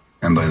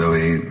 And by the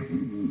way,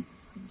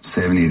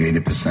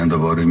 70-80%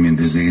 of autoimmune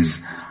disease,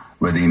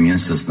 where the immune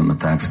system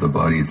attacks the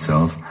body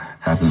itself,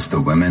 happens to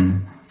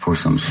women for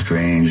some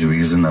strange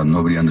reason that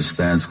nobody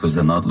understands because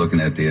they're not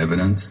looking at the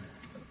evidence.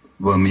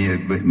 Well,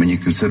 when you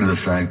consider the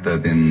fact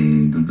that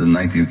in the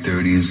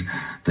 1930s,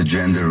 the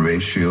gender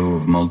ratio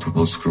of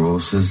multiple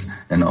sclerosis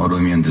and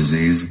autoimmune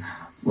disease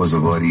was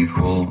about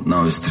equal,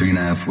 now it's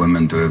 3.5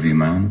 women to every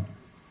man.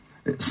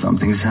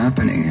 Something's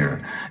happening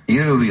here.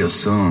 Either we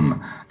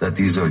assume that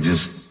these are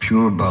just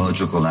pure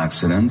biological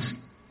accidents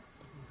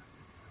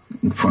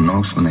for no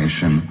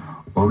explanation,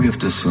 or we have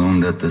to assume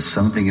that there's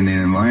something in the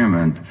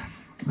environment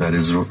that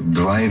is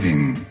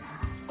driving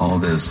all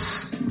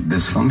this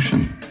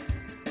dysfunction.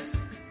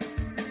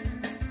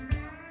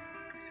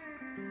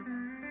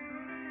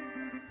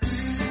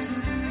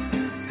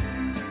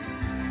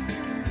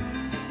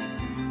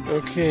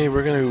 Okay,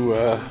 we're going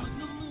to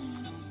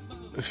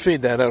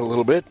fade that out a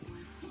little bit.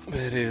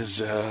 That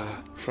is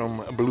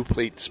from Blue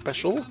Plate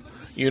Special.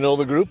 You know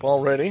the group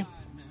already.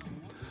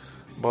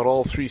 Bought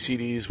all 3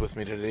 CDs with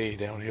me today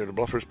down here to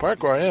Bluffers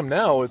Park, where I am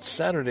now. It's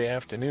Saturday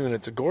afternoon.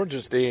 It's a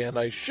gorgeous day, and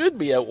I should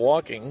be out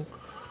walking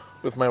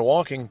with my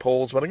walking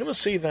poles, but I'm going to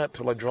save that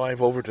till I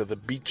drive over to the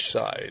beach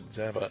side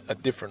to have a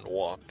different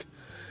walk.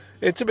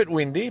 It's a bit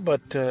windy,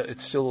 but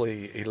it's still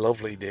a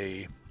lovely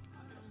day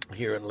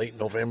here in late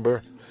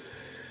November.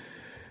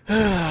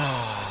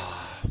 I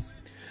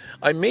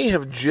may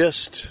have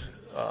just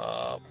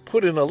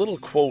put in a little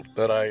quote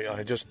that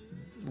I just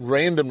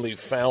randomly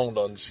found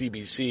on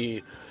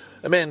CBC.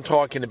 A man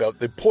talking about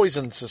the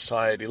poison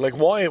society. Like,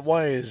 why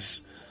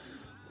is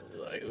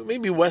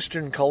maybe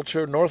Western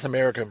culture, North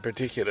America in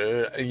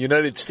particular,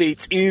 United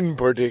States in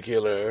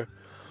particular,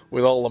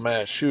 with all the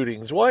mass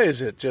shootings, why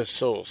is it just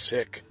so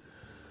sick?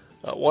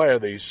 Why are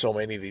there so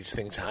many of these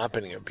things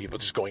happening and people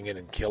just going in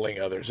and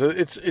killing others?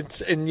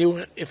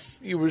 If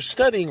you were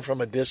studying from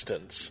a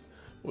distance,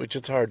 which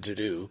it's hard to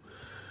do,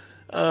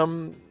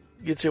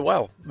 you'd say,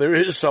 wow, there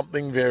is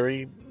something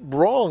very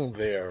wrong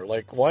there.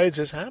 Like, why is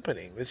this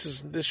happening?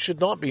 This should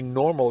not be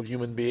normal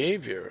human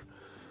behavior.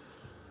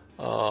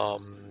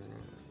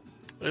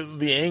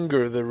 The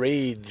anger, the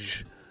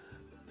rage.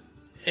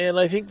 And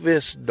I think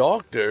this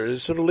doctor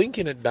is sort of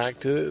linking it back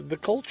to the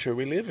culture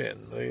we live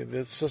in,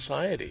 the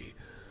society.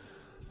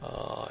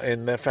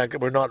 And the fact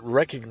that we're not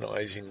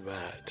recognizing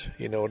that.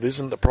 It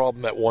isn't the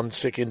problem that one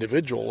sick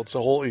individual. It's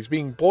the whole, he's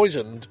being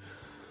poisoned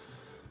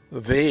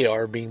they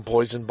are being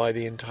poisoned by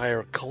the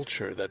entire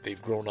culture that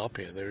they've grown up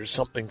in. There's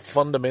something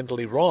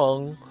fundamentally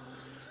wrong,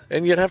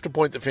 and you'd have to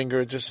point the finger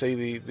and just say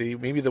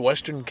maybe the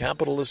Western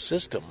capitalist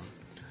system.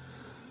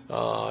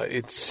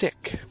 It's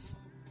sick.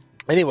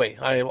 Anyway,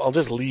 I'll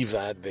just leave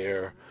that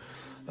there.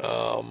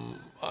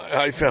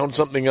 I found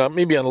something,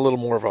 maybe on a little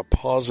more of a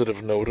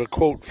positive note, a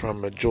quote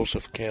from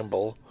Joseph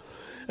Campbell.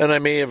 And I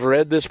may have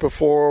read this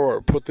before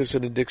or put this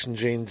in a Dixon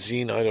Janes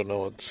zine. I don't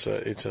know.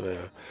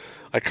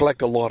 I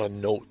collect a lot of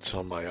notes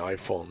on my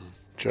iPhone,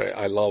 which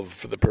I love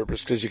for the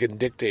purpose because you can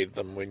dictate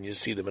them when you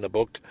see them in a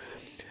book.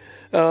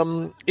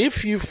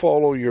 If you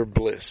follow your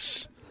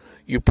bliss,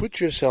 you put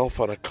yourself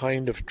on a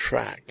kind of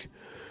track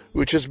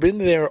which has been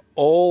there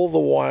all the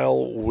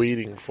while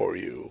waiting for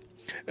you,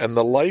 and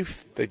the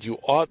life that you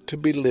ought to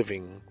be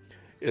living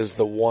is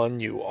the one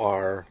you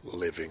are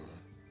living.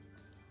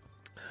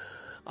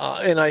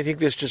 And I think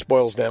this just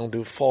boils down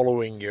to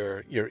following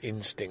your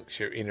instincts,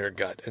 your inner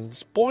gut.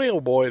 And boy,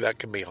 oh boy, that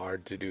can be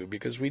hard to do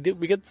because we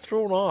get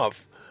thrown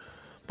off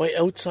by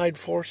outside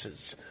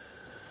forces.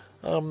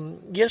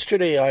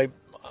 Yesterday,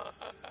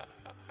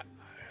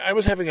 I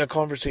was having a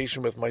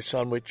conversation with my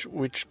son,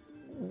 which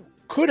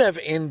could have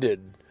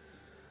ended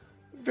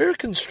very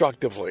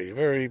constructively,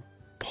 very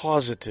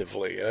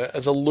positively,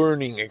 as a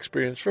learning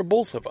experience for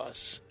both of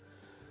us.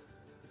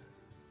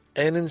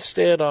 And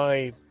instead,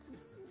 I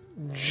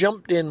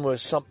jumped in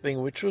with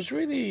something which was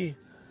really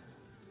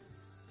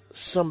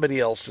somebody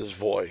else's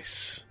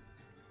voice,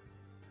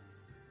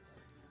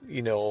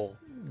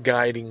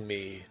 guiding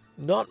me,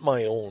 not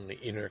my own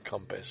inner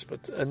compass,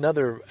 but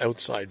another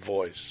outside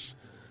voice.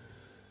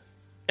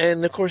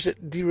 And of course,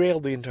 it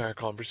derailed the entire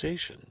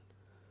conversation.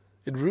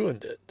 It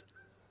ruined it.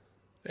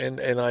 And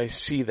I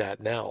see that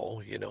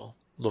now,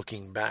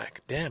 looking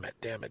back. Damn it,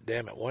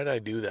 why did I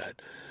do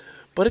that?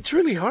 But it's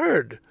really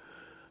hard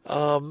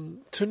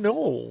to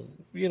know,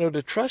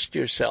 to trust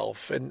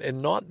yourself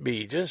and not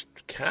be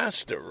just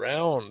cast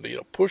around,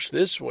 push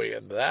this way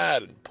and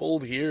that and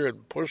pulled here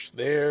and pushed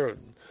there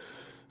and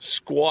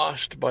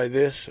squashed by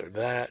this or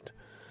that,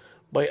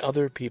 by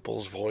other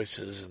people's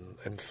voices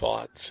and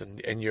thoughts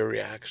and your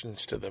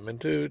reactions to them, and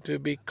to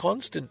be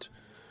constant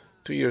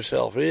to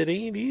yourself. It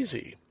ain't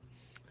easy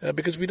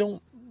because we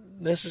don't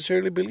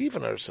necessarily believe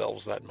in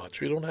ourselves that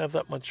much. We don't have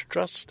that much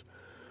trust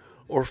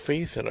or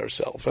faith in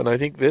ourselves. And I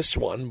think this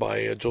one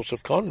by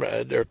Joseph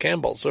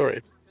Campbell,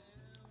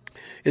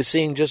 is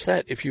saying just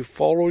that. If you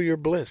follow your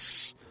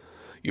bliss,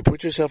 you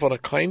put yourself on a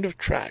kind of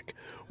track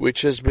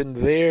which has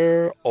been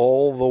there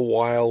all the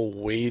while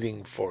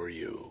waiting for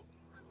you.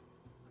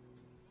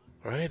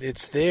 Right?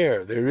 It's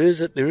there. There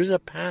is a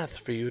path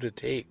for you to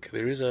take.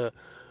 There is a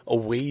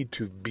way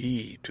to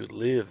be, to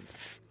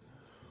live.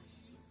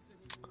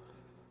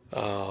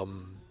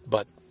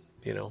 But,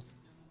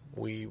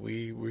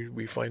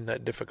 we find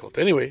that difficult.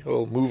 Anyway,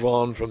 we'll move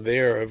on from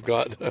there. I've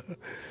got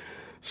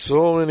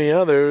so many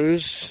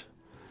others.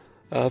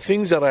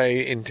 Things that I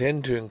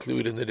intend to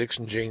include in the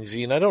Dixon Janes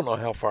zine. I don't know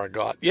how far I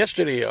got.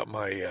 Yesterday,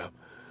 the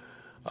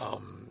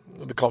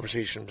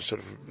conversation was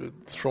sort of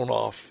thrown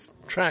off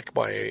track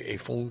by a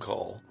phone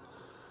call.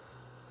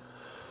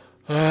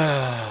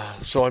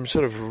 So I'm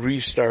sort of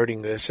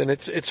restarting this, and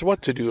it's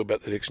what to do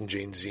about the Dixon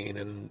Janes zine,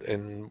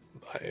 and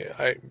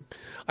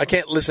I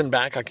can't listen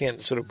back. I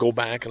can't sort of go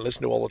back and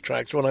listen to all the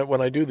tracks.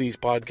 When I do these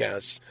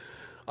podcasts,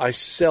 I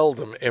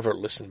seldom ever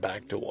listen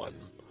back to one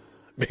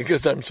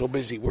because I'm so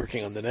busy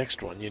working on the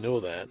next one. You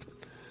know that.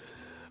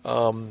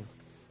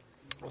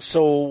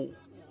 So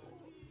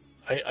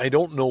I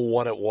don't know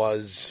what it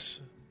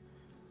was,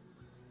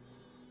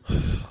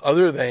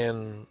 other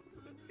than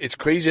it's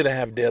crazy to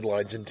have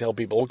deadlines and tell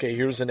people, okay,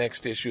 here's the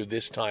next issue,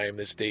 this time,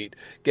 this date.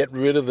 Get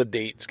rid of the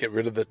dates, get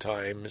rid of the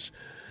times,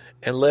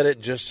 and let it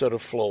just sort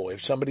of flow.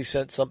 If somebody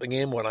sent something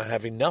in when I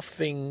have enough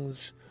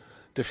things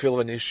to fill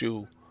an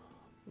issue,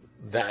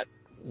 that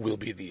will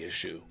be the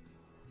issue.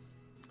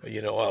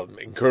 I'll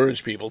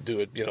encourage people to do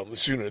it, the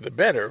sooner the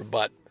better,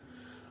 but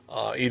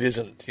it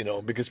isn't,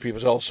 because people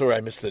say, oh, sorry,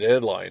 I missed the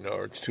deadline,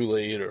 or it's too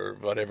late, or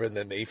whatever, and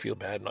then they feel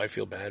bad, and I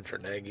feel bad for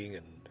nagging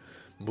and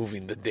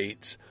moving the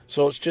dates.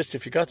 So it's just,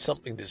 if you got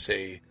something to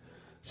say,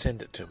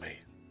 send it to me.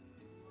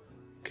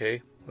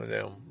 Okay?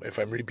 Now, if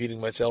I'm repeating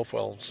myself,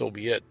 well, so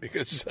be it,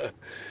 because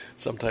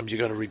sometimes you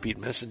got to repeat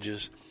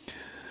messages.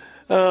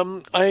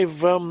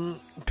 I've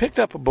picked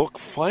up a book,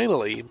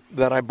 finally,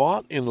 that I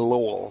bought in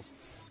Lowell.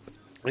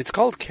 It's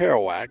called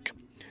Kerouac,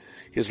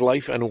 His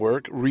Life and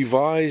Work,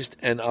 Revised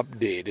and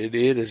Updated.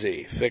 It is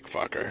a thick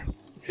fucker.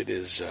 It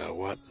is,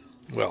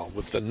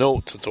 with the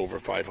notes, it's over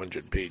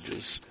 500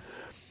 pages.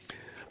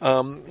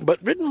 But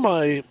written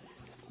by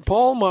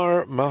Paul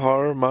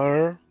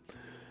Mahar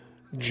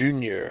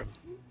Jr.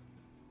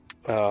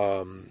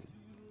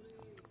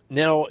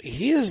 Now,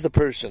 he is the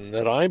person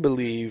that I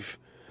believe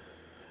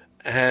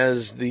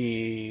has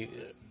the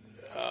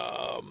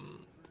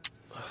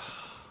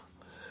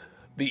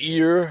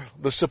ear,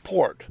 the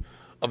support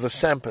of the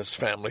Sampas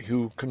family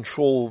who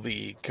control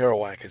the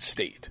Kerouac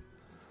estate.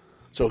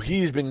 So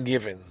he's been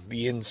given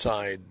the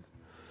inside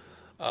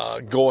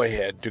go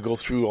ahead to go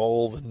through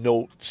all the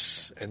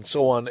notes and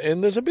so on.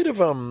 And there's a bit of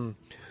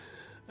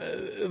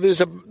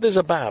there's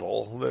a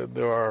battle.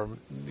 There are,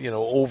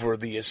 over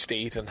the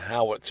estate and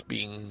how it's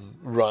being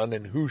run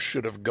and who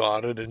should have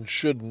got it and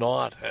should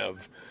not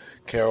have.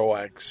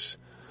 Kerouac's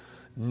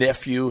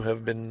nephew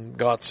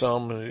got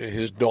some.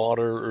 His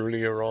daughter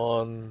earlier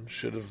on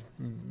should have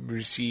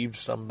received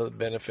some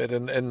benefit,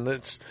 and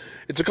it's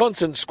a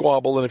constant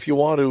squabble. And if you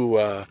want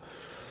to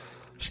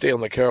stay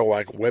on the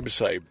Kerouac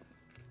website,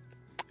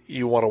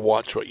 you want to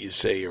watch what you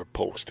say or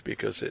post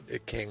because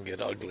it can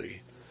get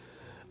ugly.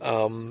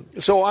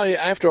 So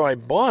after I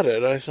bought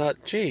it, I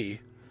thought,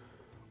 gee,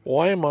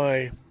 why am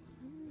I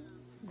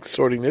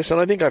sorting this?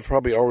 And I think I've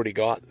probably already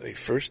got a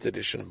first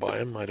edition by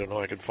him. I don't know.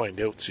 I could find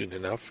out soon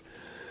enough.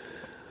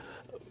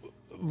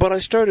 But I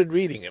started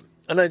reading him.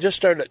 And I just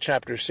started at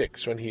chapter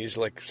 6 when he's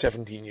like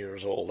 17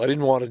 years old. I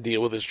didn't want to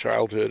deal with his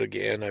childhood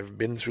again. I've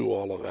been through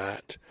all of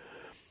that.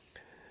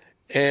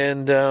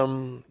 And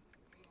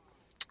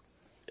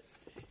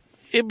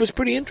it was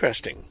pretty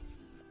interesting.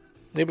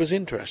 It was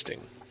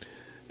interesting.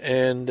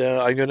 And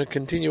I'm going to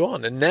continue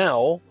on. And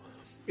now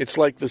it's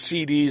like the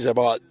CDs I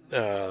bought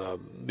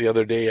the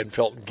other day and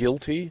felt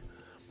guilty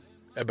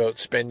about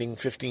spending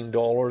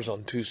 $15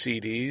 on 2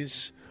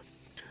 CDs.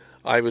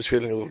 I was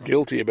feeling a little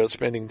guilty about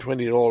spending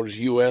 $20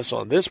 US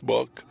on this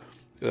book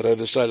that I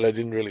decided I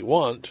didn't really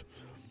want.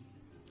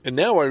 And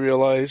now I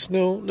realize,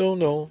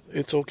 no,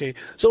 it's okay.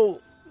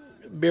 So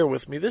bear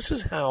with me. This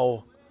is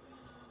how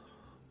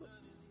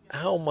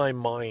my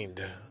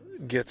mind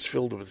gets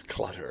filled with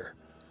clutter.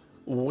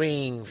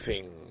 Weighing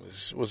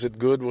things. Was it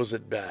good? Was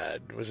it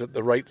bad? Was it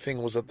the right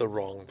thing? Was it the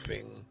wrong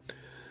thing?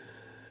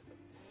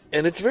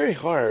 And it's very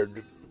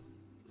hard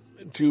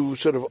to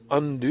sort of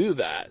undo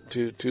that,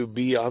 to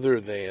be other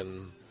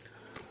than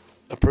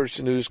a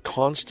person who's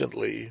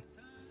constantly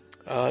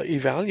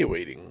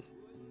evaluating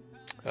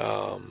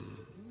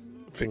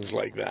things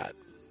like that.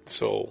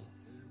 So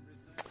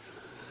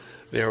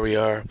there we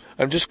are.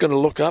 I'm just going to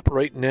look up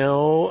right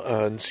now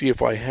and see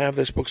if I have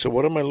this book. So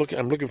what am I looking?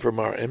 I'm looking for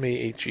Maher,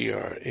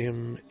 M-A-H-E-R.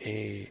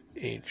 M-A-H-E-R.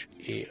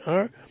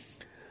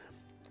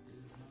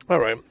 All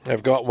right,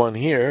 I've got one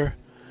here.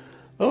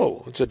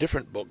 Oh, it's a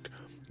different book.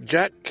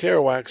 Jack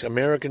Kerouac's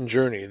American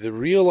Journey, the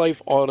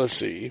real-life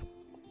odyssey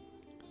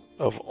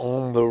of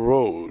On the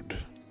Road.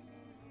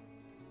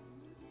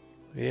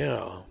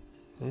 Yeah,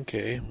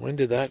 okay. When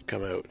did that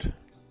come out?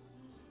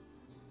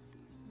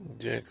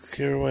 Jack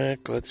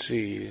Kerouac, let's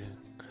see.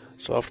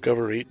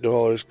 Softcover,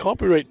 $8.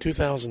 Copyright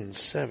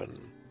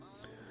 2007.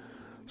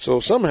 So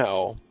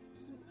somehow,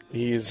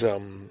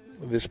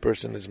 this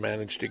person has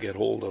managed to get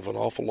hold of an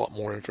awful lot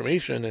more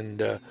information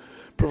and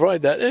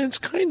provide that. And it's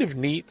kind of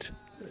neat,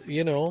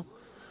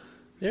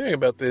 hearing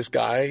about this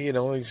guy.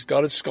 He's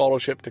got his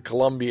scholarship to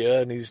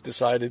Columbia, and he's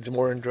decided he's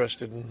more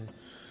interested in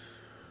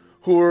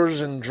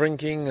whores and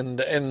drinking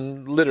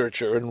and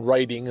literature and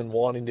writing and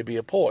wanting to be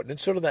a poet. And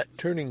it's sort of that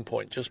turning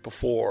point just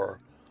before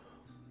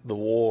the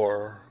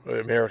war,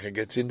 America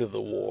gets into the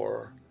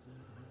war.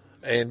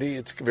 And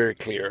it's very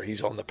clear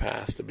he's on the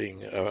path to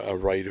being a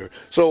writer.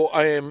 So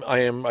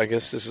I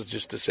guess this is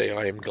just to say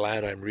I am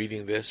glad I'm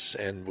reading this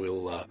and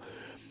will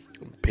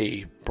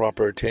pay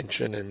proper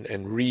attention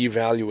and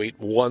reevaluate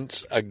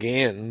once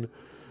again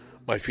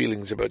my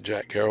feelings about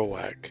Jack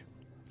Kerouac.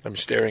 I'm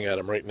staring at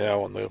him right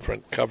now on the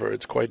front cover.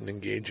 It's quite an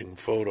engaging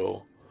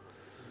photo.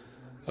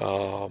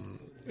 And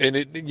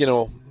it,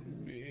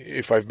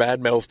 if I've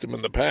badmouthed him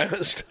in the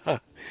past,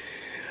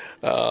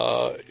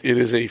 it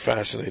is a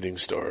fascinating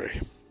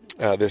story.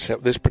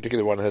 This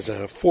particular one has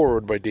a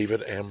foreword by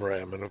David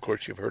Amram, and of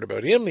course you've heard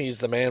about him.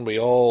 He's the man we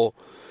all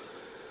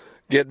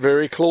get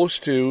very close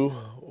to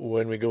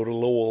when we go to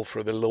Lowell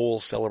for the Lowell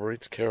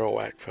Celebrates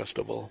Kerouac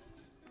Festival.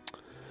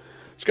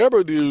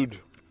 Scarborough Dude,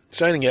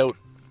 signing out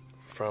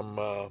from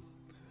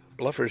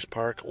Bluffers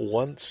Park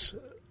once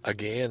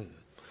again.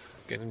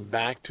 Getting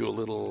back to a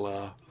little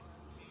of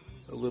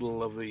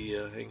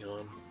the, hang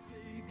on.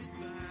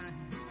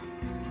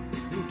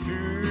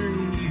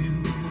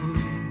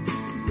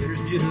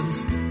 There's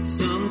just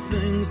some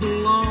things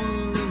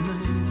along the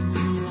man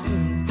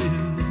won't do.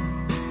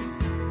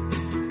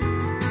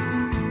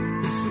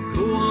 So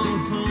go on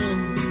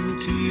home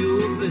to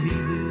your baby.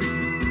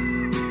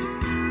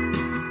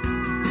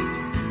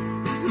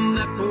 And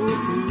that poor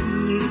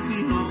fool, if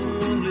he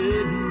only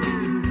knew.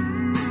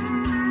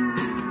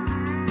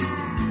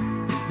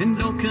 And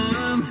don't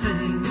come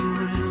hang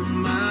around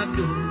my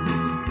door.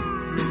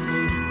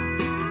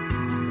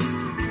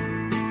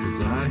 'Cause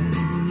I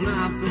am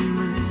not the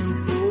man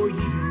for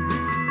you.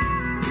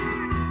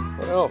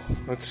 Well,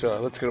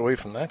 let's get away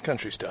from that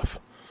country stuff.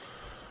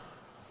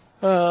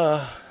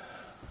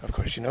 Of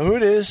course, you know who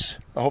it is.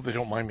 I hope they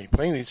don't mind me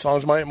playing these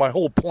songs. My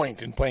whole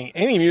point in playing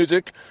any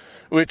music,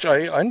 which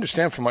I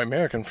understand from my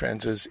American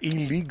friends is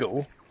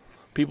illegal.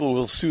 People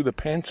will sue the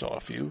pants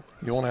off you.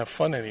 You won't have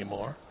fun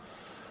anymore.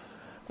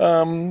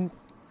 I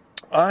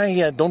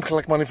don't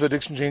collect money for the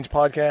Dixon James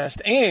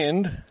podcast,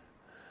 and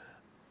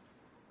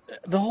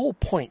the whole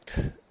point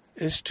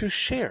is to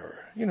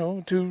share,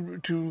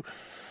 to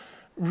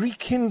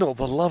rekindle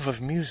the love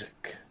of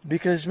music.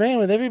 Because, man,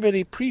 with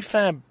everybody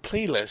prefab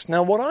playlist,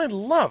 now what I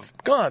love,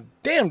 god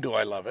damn do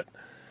I love it,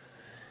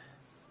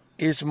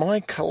 is my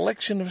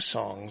collection of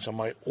songs on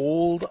my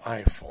old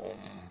iPhone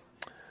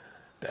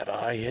that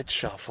I hit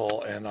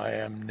shuffle, and I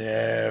am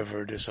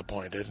never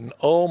disappointed. And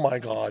oh my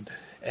God,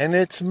 and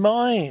it's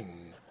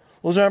mine.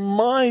 Those are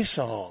my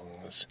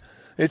songs.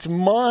 It's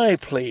my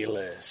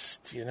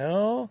playlist, you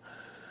know?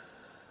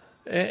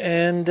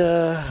 And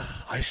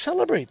I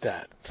celebrate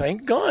that.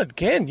 Thank God.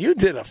 Ken, you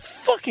did a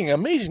fucking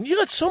amazing. You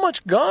got so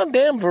much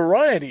goddamn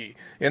variety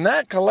in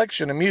that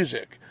collection of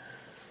music.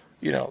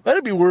 You know,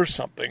 that'd be worth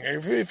something.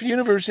 If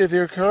university, if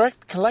they're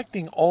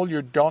collecting all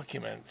your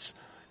documents,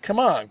 come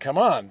on.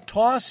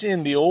 Toss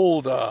in the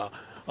old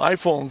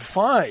iPhone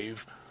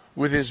 5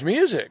 with his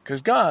music.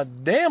 Because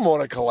god damn,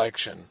 what a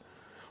collection.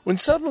 When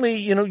suddenly,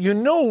 you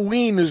know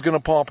Ween is going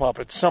to pop up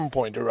at some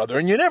point or other,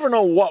 and you never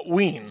know what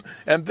Ween,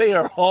 and they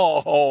are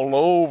all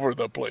over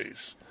the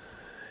place.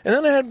 And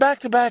then I had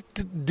back-to-back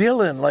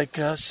Dylan, like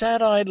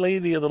Sad-Eyed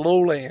Lady of the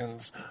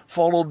Lowlands,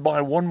 followed by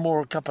One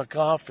More Cup of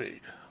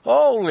Coffee.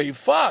 Holy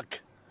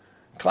fuck.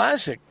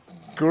 Classic.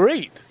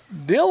 Great.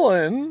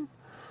 Dylan.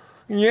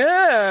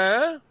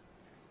 Yeah.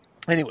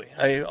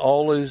 Anyway,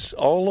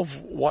 all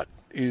of what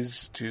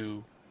is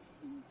to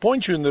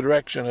point you in the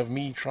direction of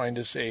me trying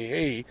to say,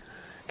 hey,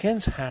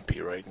 Ken's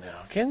happy right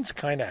now. Ken's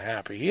kind of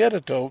happy. He had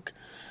a toke,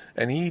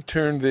 and he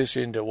turned this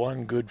into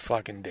one good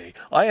fucking day.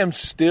 I am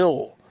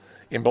still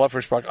in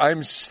Bluffers Park.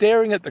 I'm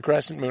staring at the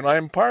crescent moon. I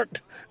am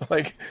parked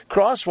like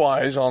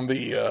crosswise on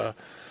the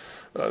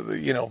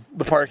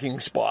parking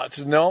spots.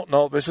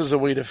 No, this is a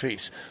way to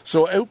face.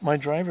 So out my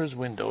driver's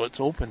window, it's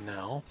open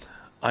now.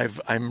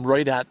 I'm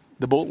right at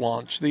the boat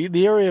launch,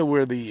 the area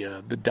where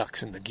the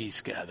ducks and the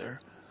geese gather.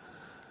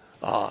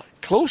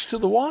 Close to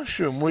the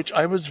washroom, which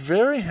I was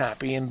very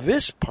happy in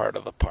this part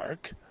of the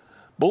park,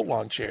 boat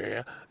launch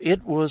area,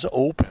 it was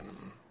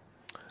open.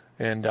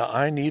 And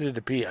I needed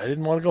to pee. I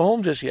didn't want to go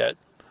home just yet,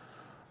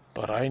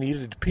 but I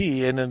needed to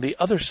pee. And then the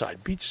other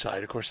side, beach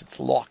side, of course, it's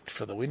locked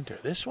for the winter.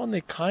 This one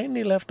they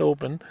kindly left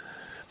open,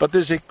 but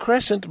there's a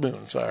crescent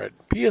moon. Sorry,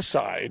 pee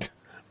aside.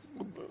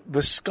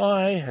 The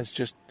sky has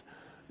just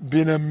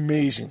been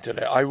amazing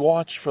today. I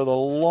watched for the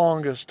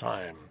longest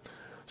time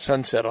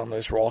sunset on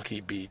this rocky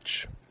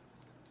beach.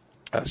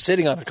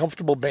 Sitting on a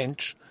comfortable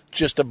bench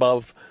just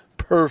above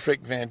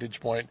perfect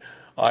vantage point.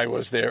 I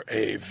was there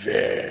a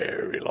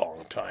very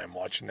long time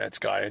watching that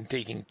sky and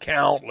taking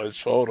countless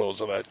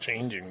photos of that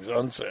changing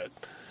sunset.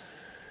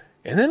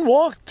 And then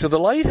walked to the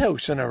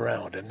lighthouse and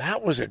around, and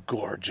that was a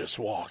gorgeous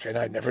walk, and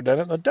I'd never done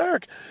it in the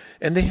dark.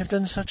 And they have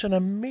done such an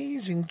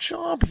amazing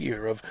job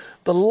here of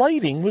the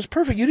lighting was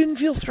perfect. You didn't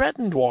feel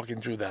threatened walking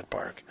through that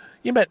park.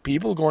 You met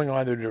people going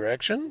either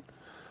direction.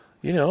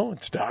 You know,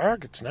 it's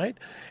dark, it's night.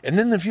 And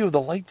then the view of the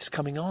lights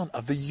coming on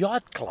of the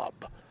yacht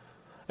club.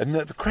 And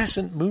the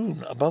crescent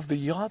moon above the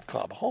yacht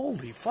club.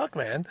 Holy fuck,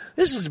 man.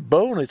 This is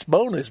bonus.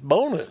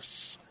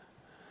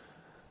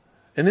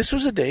 And this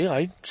was a day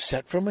I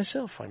set for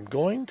myself. I'm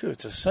going to.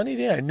 It's a sunny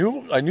day. I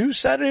knew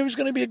Saturday was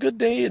going to be a good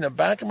day. In the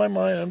back of my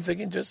mind, I'm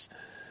thinking just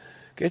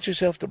get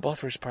yourself to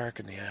Bluffers Park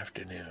in the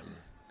afternoon.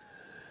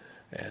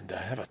 And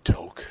have a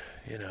toke,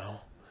 you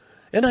know.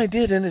 And I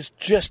did, and it's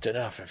just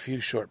enough. A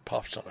few short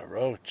puffs on a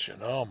roach,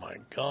 and oh my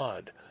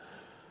God.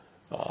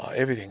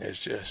 Everything is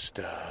just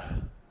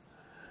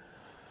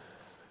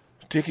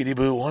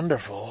tickety-boo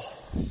wonderful.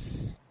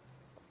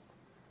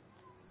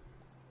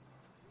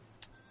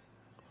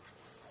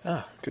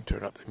 Could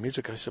turn up the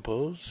music, I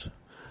suppose.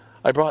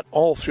 I brought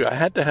all three. I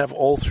had to have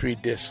all three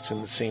discs in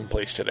the same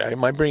place today.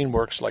 My brain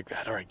works like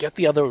that. All right, get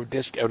the other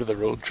disc out of the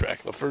road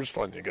track, the first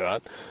one you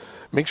got.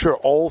 Make sure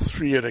all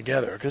three are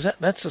together, because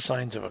that's the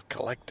signs of a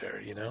collector,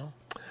 you know.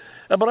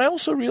 But I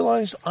also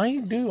realize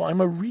I'm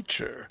a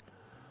reacher.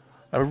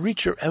 I'm a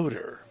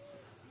reacher-outer.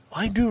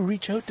 I do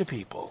reach out to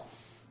people.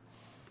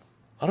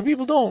 A lot of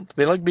people don't.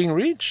 They like being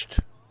reached.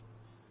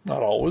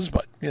 Not always,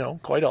 but,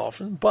 quite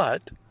often.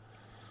 But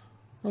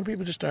a lot of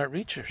people just aren't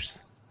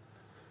reachers.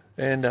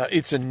 And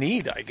it's a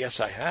need, I guess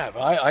I have.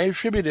 I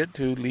attribute it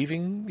to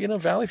leaving,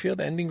 Valleyfield,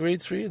 ending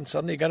grade 3, and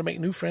suddenly you got to make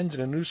new friends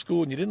in a new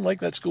school, and you didn't like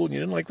that school, and you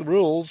didn't like the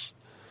rules.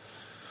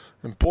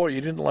 And boy, you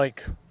didn't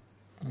like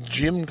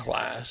gym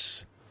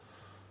class.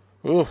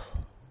 Ooh.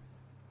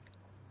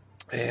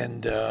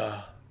 And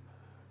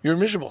you're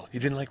miserable. You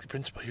didn't like the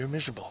principal. You're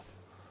miserable.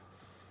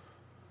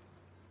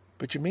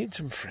 But you made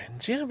some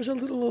friends. Yeah, it was a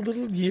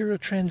little year, a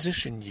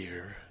transition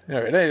year.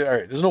 All right.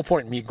 There's no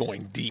point in me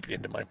going deep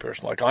into my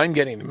personal. Like, I'm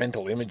getting the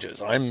mental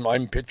images.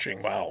 I'm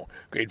picturing,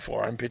 grade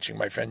 4. I'm picturing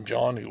my friend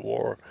John who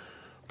wore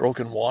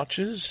broken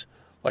watches.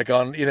 Like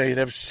he'd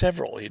have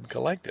several he'd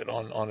collected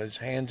on his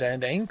hands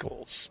and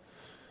ankles.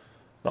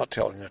 Not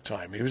telling the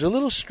time. He was a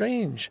little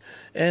strange.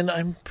 And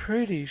I'm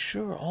pretty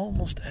sure,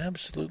 almost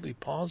absolutely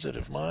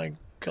positive, my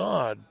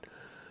God,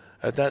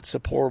 that's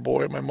the poor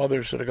boy. My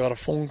mother sort of got a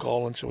phone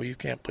call and said, well, you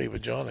can't play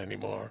with John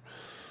anymore.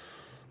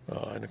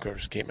 And of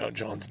course, it came out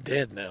John's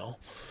dead now.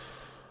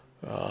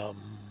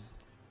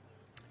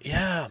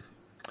 Yeah.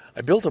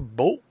 I built a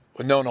boat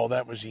No,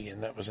 that was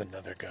Ian. That was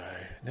another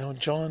guy. No,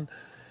 John,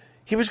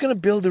 he was going to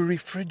build a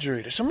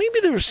refrigerator. So maybe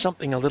there was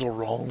something a little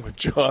wrong with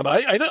John.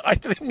 I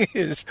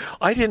think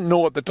I didn't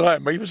know at the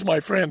time. He was my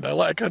friend.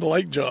 I kind of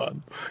like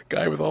John,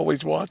 guy with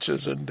always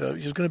watches, and he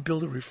was going to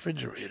build a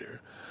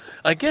refrigerator.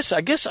 I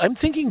guess I'm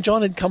thinking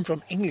John had come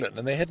from England,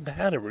 and they hadn't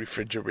had a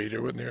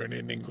refrigerator when they were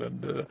in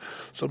England.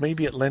 So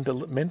maybe it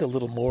meant a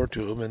little more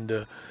to him,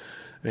 and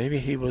maybe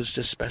he was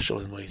just special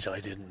in ways I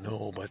didn't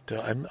know.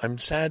 But I'm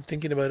sad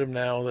thinking about him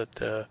now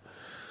that,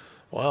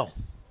 wow,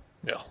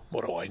 yeah,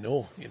 what do I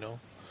know, you know?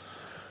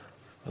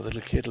 A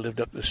little kid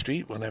lived up the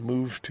street when I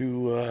moved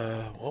to,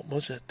 what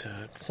was it,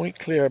 Point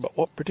Claire, but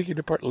what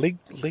particular part?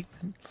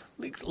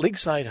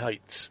 Lakeside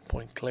Heights,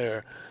 Point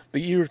Claire. The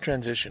year of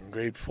transition,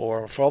 grade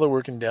 4. Father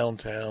working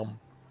downtown.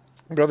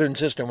 Brother and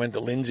sister went to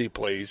Lindsay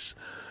Place.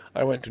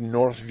 I went to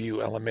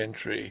Northview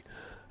Elementary.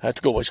 I had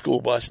to go by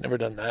school bus, never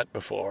done that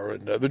before.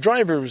 And the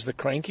driver was the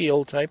cranky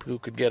old type who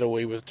could get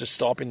away with just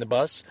stopping the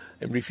bus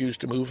and refuse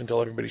to move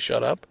until everybody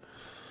shut up.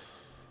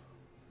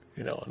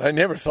 You know, and I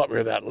never thought we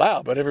were that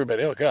loud, but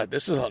everybody, oh, God,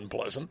 this is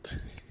unpleasant.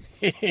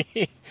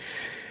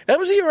 That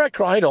was the year I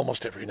cried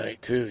almost every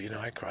night, too. You know,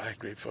 I cried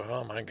grade 4.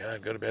 Oh, my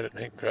God, go to bed at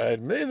night and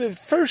cried. The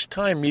first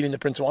time meeting the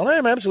principal, and I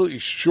am absolutely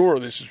sure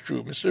this is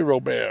true, Mr.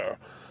 Robert,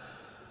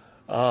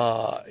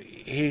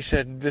 he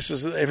said,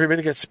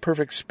 everybody gets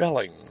perfect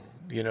spelling,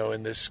 you know,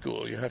 in this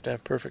school. You have to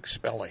have perfect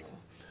spelling.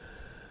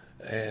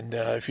 And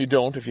if you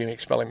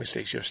make spelling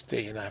mistakes, you have to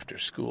stay in after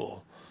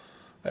school.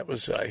 That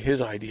was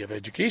his idea of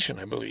education,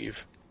 I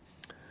believe.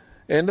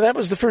 And that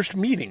was the first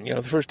meeting, you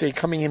know, the first day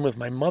coming in with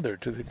my mother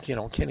to the, you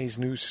know, Kenny's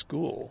new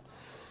school.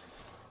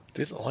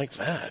 Didn't like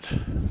that.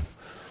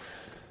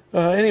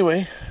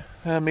 Anyway,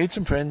 made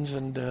some friends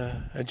and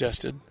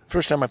adjusted.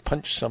 First time I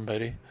punched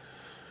somebody,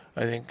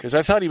 I think, because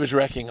I thought he was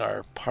wrecking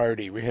our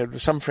party. We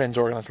had some friends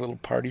organized a little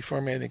party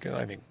for me. I think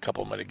a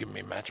couple might have given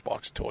me a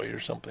Matchbox toy or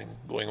something,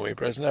 going away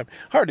present. I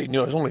hardly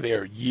knew. I was only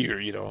there a year,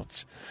 you know.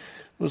 It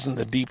was in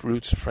the deep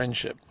roots of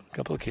friendship.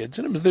 Couple of kids,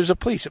 and there's a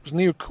place. It was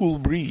near Cool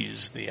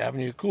Breeze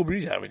Avenue.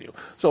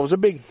 So it was a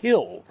big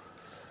hill,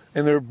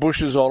 and there were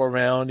bushes all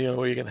around, you know,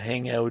 where you can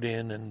hang out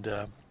in. And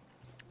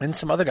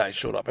some other guys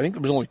showed up. I think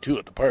there was only 2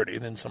 at the party,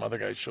 and then some other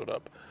guys showed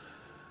up.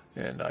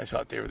 And I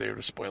thought they were there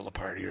to spoil the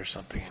party or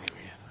something.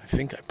 Anyway, I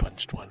think I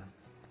punched one.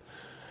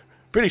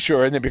 Pretty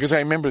sure, and then because I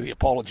remember the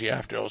apology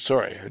after. Oh,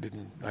 sorry, I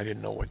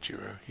didn't know what you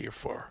were here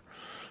for,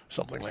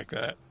 something like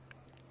that.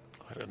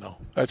 I don't know.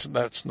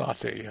 That's not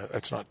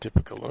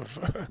typical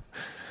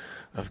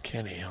of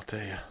Kenny, I'll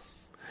tell you.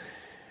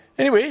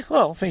 Anyway,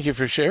 well, thank you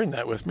for sharing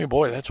that with me.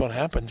 Boy, that's what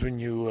happens when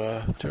you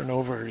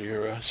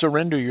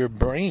surrender your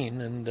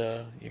brain and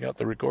you got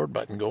the record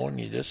button going.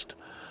 You just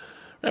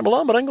ramble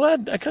on. But I'm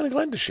kind of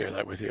glad to share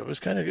that with you.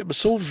 It was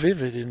so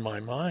vivid in my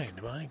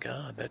mind. My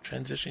God, that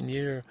transition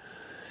year.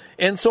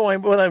 And so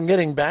what I'm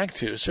getting back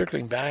to,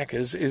 circling back,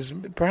 is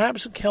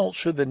perhaps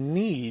accounts for the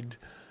need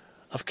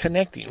of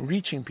connecting,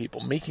 reaching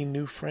people, making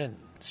new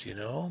friends, you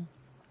know.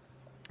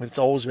 It's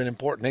always been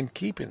important, and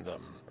keeping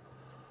them.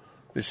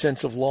 The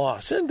sense of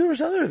loss. And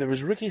there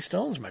was Ricky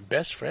Stones, my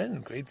best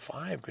friend, grade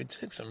 5, grade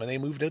 6. I mean, they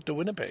moved out to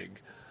Winnipeg.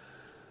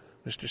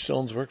 Mr.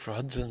 Stones worked for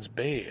Hudson's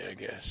Bay, I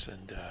guess.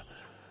 And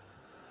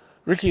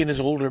Ricky and his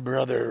older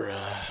brother,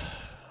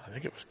 I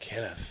think it was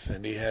Kenneth,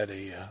 and he had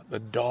a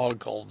dog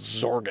called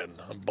Zorgan,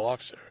 a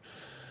boxer.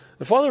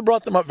 The father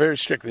brought them up very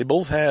strictly. They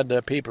both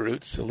had paper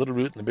routes, the little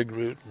route and the big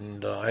route.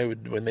 And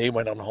when they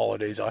went on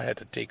holidays, I had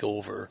to take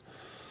over.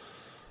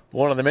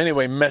 One of them,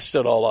 anyway, messed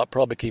it all up.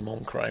 Probably came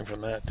home crying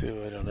from that,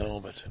 too. I don't know,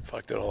 but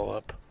fucked it all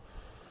up.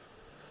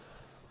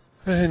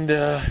 And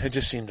it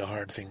just seemed a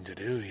hard thing to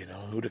do, you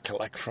know, who to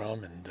collect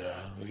from and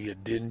who you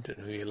didn't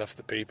and who you left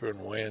the paper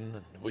and when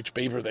and which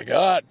paper they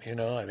got, you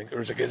know. I think there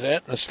was a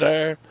Gazette and a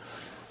Star.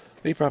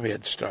 They probably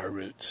had Star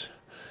routes.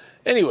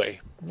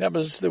 Anyway, that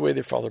was the way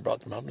their father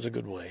brought them up. It was a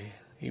good way.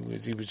 He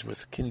was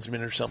with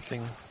kinsmen or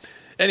something.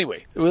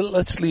 Anyway, well,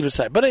 let's leave it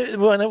aside. But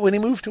when he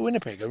moved to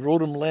Winnipeg, I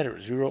wrote him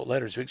letters. We wrote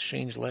letters. We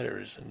exchanged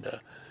letters.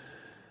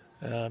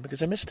 And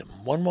because I missed him.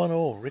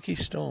 110 Ricky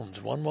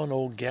Stones,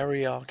 110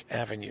 Garriock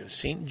Avenue,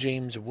 St.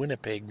 James,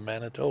 Winnipeg,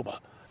 Manitoba.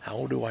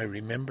 How do I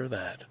remember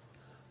that?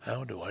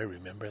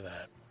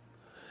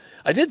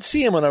 I did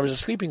see him when I was a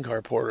sleeping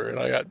car porter, and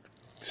I got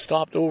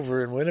stopped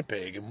over in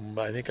Winnipeg. And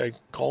I think I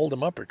called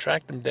him up or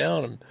tracked him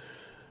down. I'm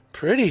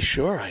pretty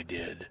sure I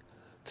did.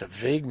 It's a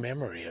vague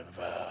memory of...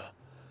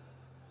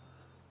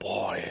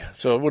 Boy,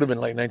 so it would have been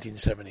like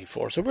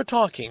 1974. So we're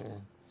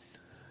talking,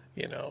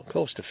 you know,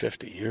 close to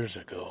 50 years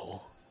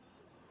ago.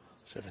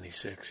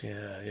 76,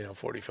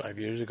 45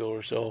 years ago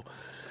or so.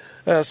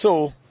 But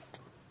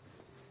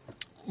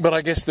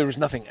I guess there was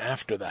nothing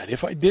after that.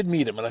 If I did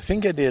meet him, and I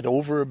think I did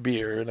over a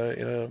beer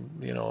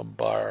in a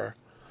bar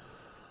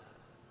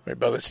right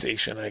by the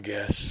station, I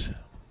guess.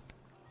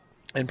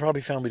 And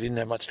probably found we didn't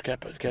have much to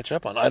catch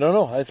up on. I don't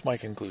know. That's my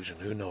conclusion.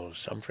 Who knows?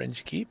 Some friends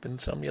you keep and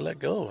some you let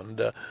go.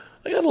 And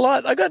I got a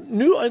lot. I got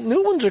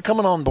new ones are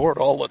coming on board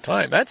all the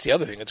time. That's the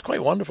other thing. It's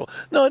quite wonderful.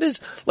 No, it is.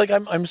 Like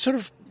I'm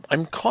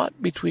caught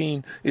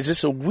between, is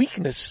this a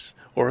weakness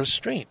or a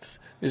strength?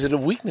 Is it a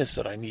weakness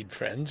that I need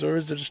friends, or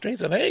is it a strength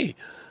that, hey,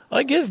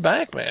 I give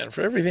back, man.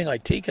 For everything I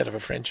take out of a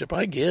friendship,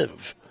 I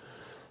give.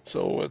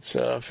 So it's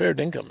fair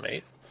dinkum,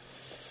 mate.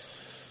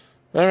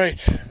 All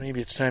right, maybe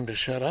it's time to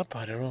shut up.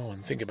 I don't know,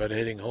 and think about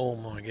heading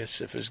home. I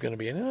guess if there's going to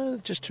be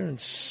it just turned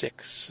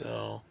 6,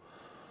 so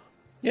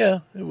yeah,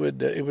 it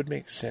would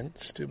make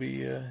sense to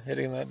be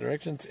heading in that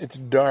direction. It's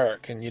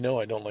dark, and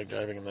I don't like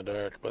driving in the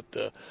dark,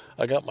 but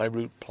I got my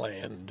route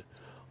planned.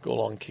 Go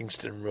along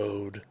Kingston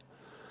Road,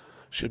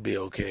 should be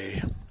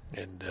okay,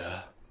 and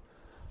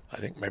I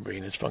think my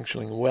brain is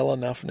functioning well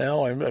enough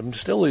now. I'm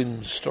still in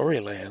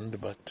Storyland,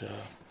 but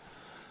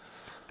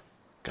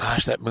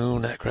gosh, that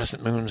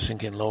crescent moon, is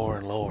sinking lower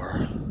and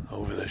lower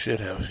over the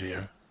shithouse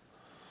here.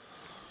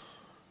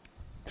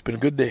 It's been a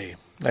good day.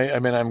 I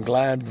mean, I'm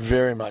glad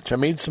very much. I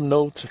made some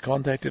notes. I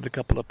contacted a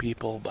couple of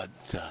people, but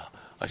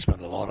I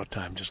spent a lot of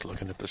time just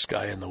looking at the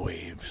sky and the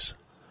waves.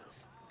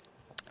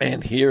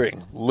 And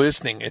hearing,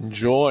 listening,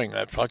 enjoying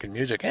that fucking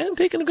music. And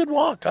taking a good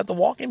walk. Got the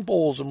walking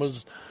poles and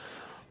was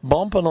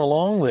bumping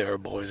along there,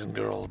 boys and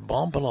girls.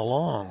 Bumping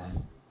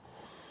along.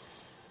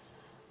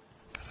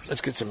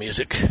 Let's get some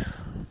music.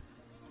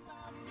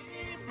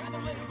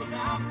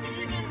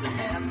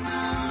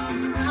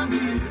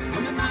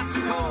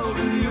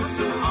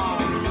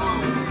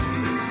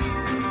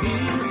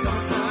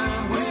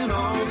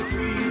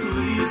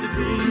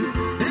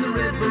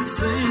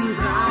 Sings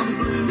I'm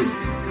blue,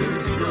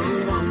 'cause you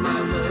don't want my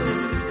love.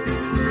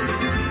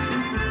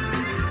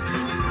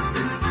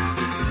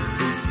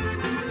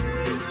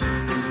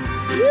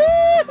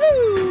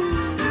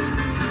 Woo-hoo!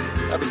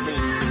 That was me.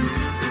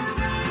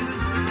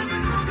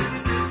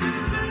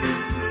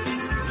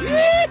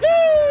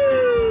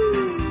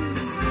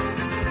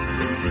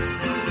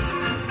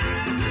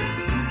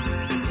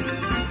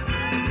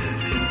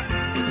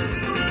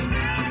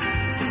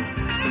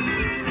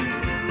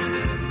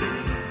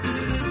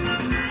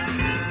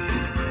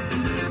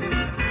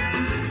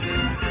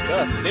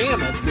 God damn,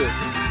 that's good.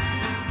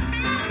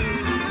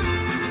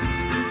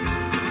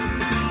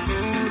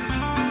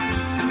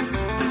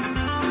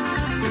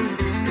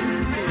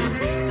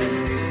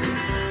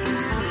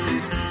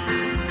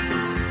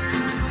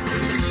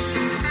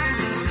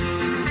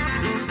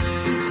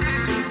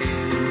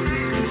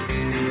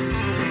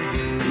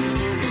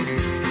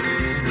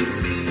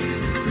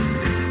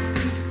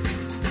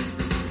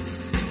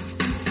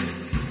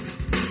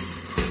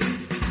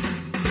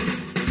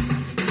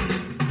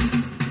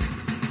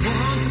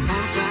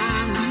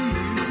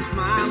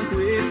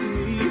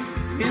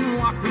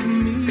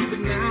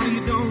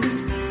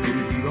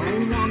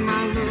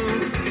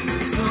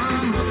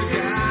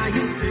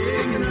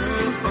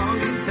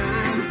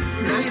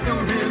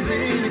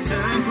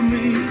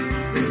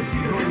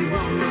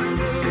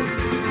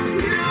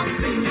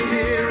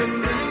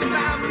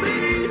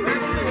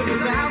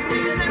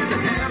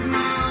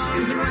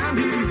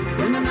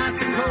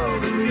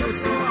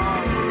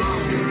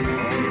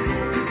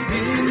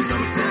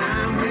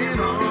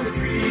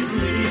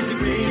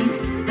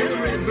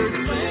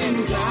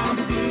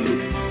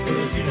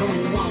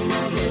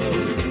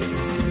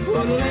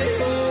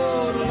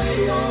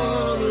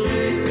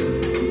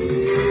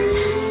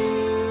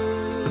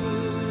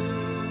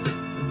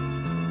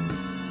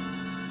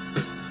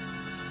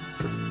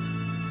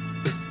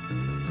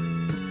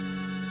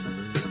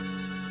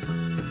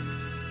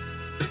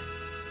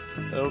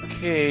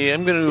 Okay,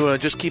 I'm going to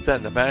just keep that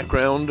in the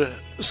background.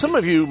 Some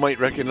of you might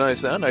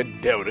recognize that, I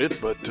doubt it,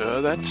 but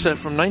that's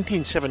from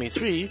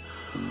 1973,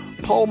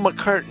 Paul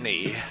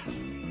McCartney,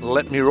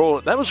 Let Me Roll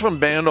It. That was from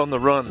Band on the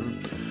Run,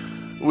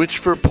 which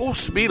for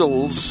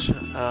post-Beatles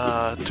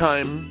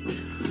time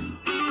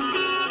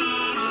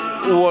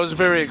was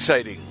very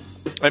exciting.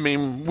 I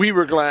mean, we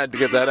were glad to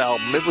get that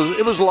album.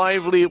 It was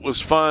lively, it was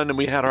fun, and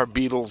we had our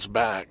Beatles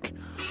back.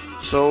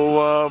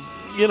 So,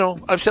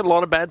 I've said a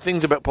lot of bad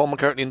things about Paul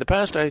McCartney in the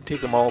past. I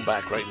take them all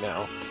back right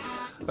now.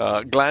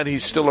 Glad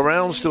he's still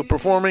around, still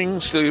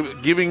performing, still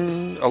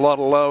giving a lot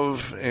of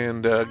love,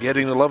 and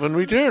getting the love in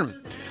return.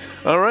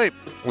 All right,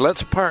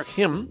 let's park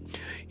him.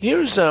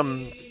 Here's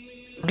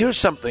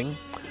something.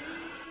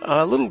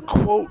 A little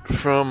quote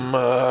from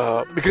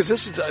because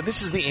this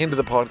is the end of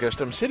the podcast.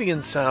 I'm sitting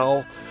in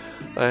Sal.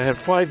 I have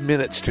 5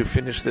 minutes to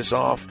finish this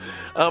off.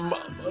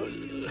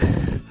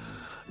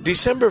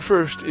 December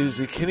 1st is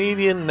the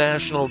Canadian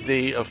National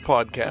Day of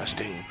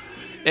Podcasting.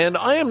 And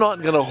I am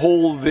not going to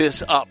hold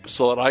this up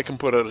so that I can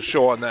put out a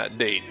show on that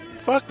date.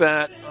 Fuck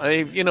that.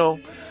 The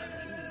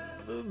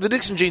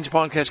Dixon Janes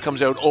podcast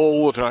comes out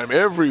all the time,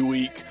 every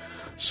week.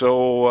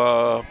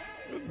 So,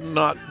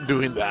 not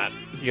doing that.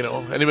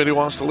 Anybody who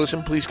wants to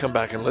listen, please come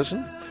back and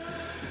listen.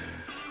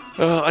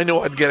 I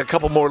know I'd get a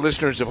couple more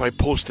listeners if I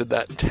posted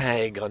that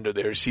tag under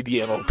their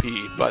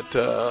CDNLP, but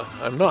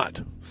I'm not.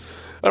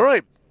 All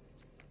right.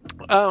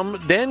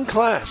 Dan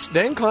Class.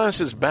 Dan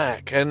Class is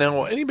back. And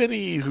now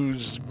anybody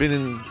who's been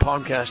in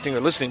podcasting or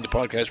listening to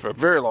podcasts for a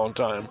very long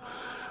time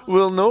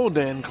will know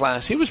Dan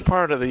Class. He was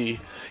one of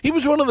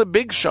the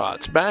big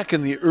shots back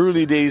in the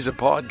early days of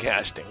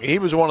podcasting. He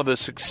was one of the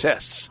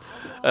Success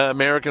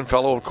American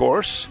fellow, of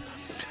course.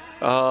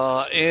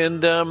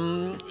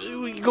 And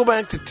we go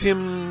back to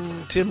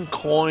Tim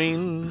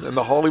Coyne and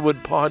the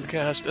Hollywood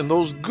podcast and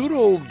those good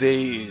old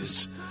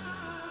days.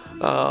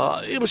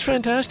 It was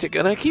fantastic.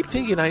 And I keep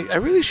thinking I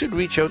really should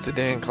reach out to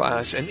Dan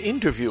Class and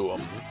interview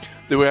him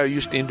the way I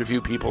used to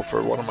interview people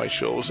for one of my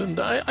shows. And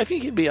I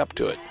think he'd be up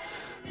to it.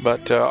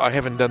 But I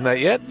haven't done that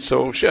yet,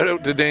 so shout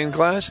out to Dan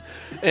Class.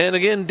 And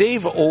again,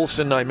 Dave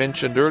Olson, I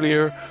mentioned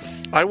earlier.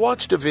 I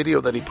watched a video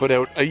that he put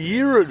out a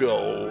year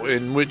ago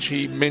in which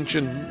he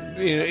mentioned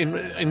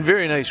in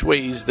very nice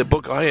ways the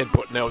book I had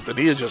put out that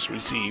he had just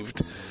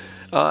received.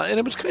 And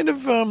it was kind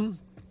of,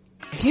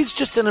 he's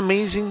just an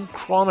amazing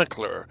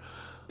chronicler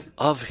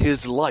of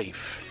his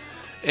life.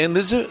 And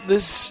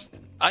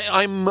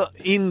I'm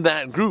in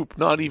that group,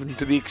 not even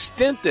to the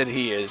extent that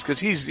he is, because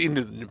he's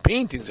into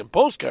paintings and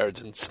postcards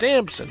and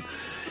stamps and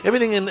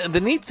everything. And the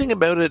neat thing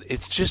about it,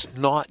 it's just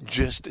not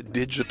just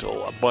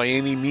digital by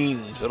any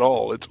means at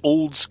all. It's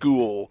old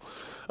school,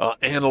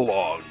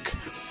 analog.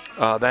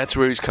 That's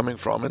where he's coming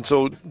from. And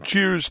so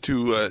cheers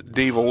to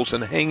Dave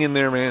Olson. Hang in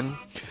there, man.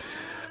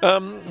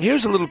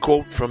 Here's a little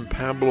quote from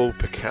Pablo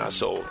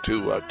Picasso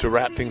to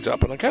wrap things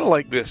up. And I kind of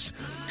like this.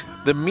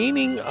 The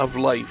meaning of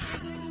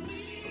life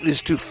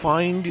is to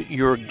find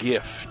your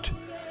gift.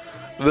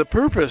 The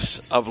purpose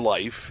of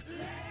life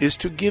is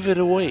to give it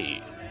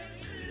away.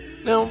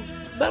 Now,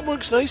 that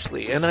works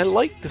nicely, and I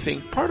like to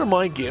think part of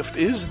my gift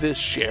is this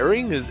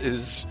sharing,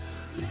 is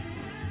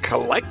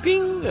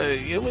collecting.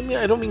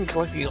 I don't mean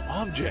collecting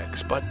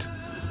objects, but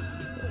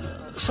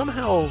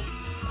somehow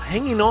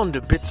hanging on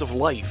to bits of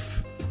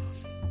life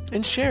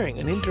and sharing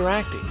and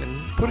interacting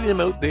and putting them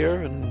out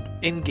there and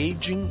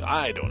engaging.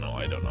 I don't know.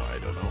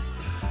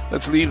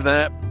 Let's leave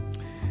that.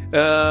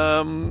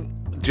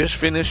 Just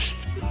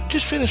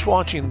finished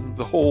watching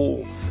the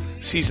whole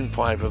season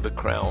 5 of The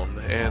Crown,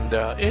 and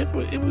it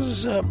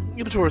was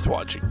worth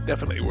watching.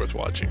 Definitely worth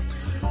watching.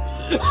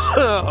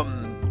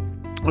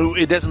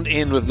 It doesn't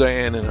end with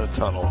Diane in a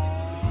tunnel,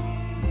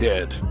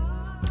 dead.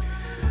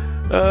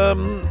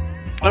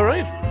 All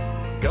right.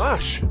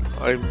 Gosh,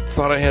 I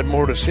thought I had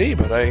more to say,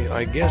 but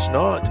I guess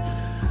not.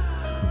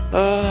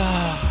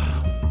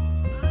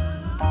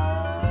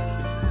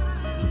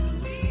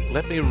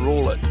 Let me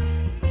roll it.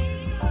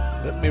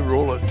 Let me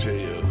roll it to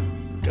you.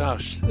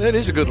 Gosh, that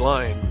is a good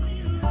line.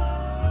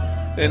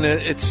 And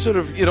it's sort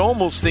of, you'd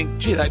almost think,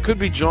 gee, that could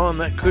be John,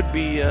 that could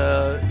be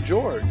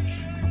George.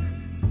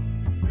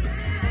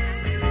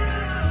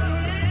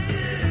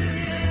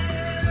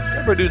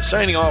 Scarborough Dude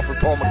signing off for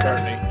Paul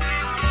McCartney.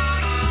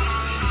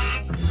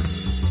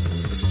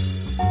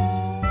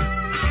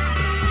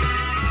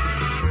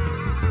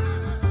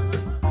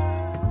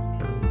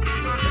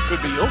 It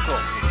could be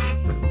Yoko.